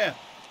in. Yeah.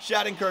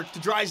 Shattenkirk to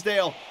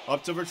Drysdale.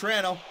 Up to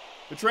Vetrano.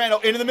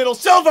 Vetrano into the middle.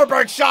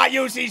 Silverberg shot.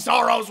 UC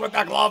Soros with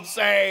the glove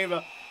save.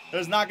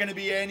 There's not going to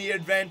be any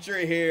adventure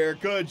here.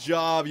 Good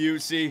job,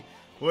 UC.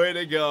 Way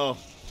to go.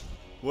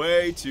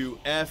 Way to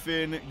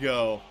effing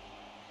go.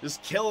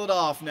 Just kill it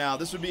off now.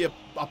 This would be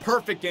a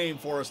perfect game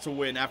for us to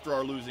win after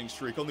our losing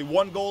streak. Only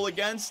 1 goal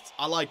against.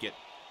 I like it.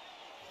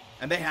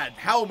 And they had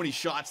how many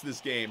shots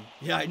this game?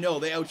 Yeah, I know.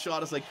 They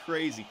outshot us like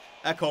crazy.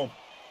 Ekholm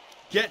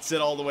gets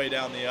it all the way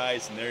down the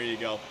ice, and there you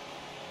go.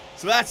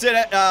 So that's it.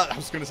 I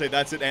was going to say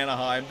that's it,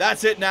 Anaheim.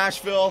 That's it,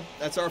 Nashville.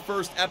 That's our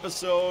first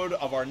episode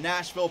of our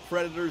Nashville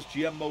Predators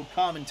GM Mode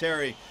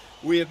commentary.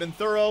 We have been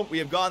thorough. We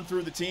have gone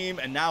through the team,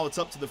 and now it's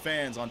up to the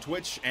fans on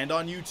Twitch and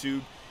on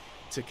YouTube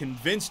to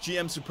convince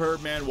GM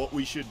Superbman what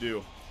we should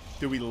do.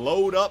 Do we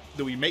load up?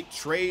 Do we make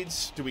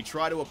trades? Do we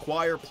try to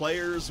acquire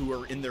players who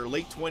are in their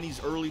late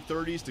 20s, early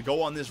 30s to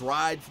go on this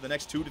ride for the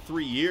next 2 to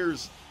 3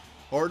 years?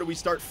 Or do we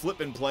start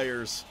flipping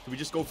players? Do we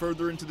just go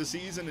further into the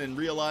season and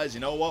realize,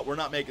 you know what, we're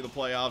not making the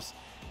playoffs,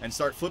 and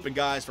start flipping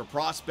guys for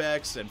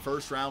prospects and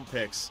first-round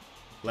picks?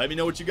 Let me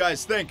know what you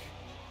guys think,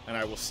 and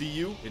I will see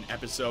you in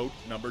episode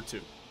number 2.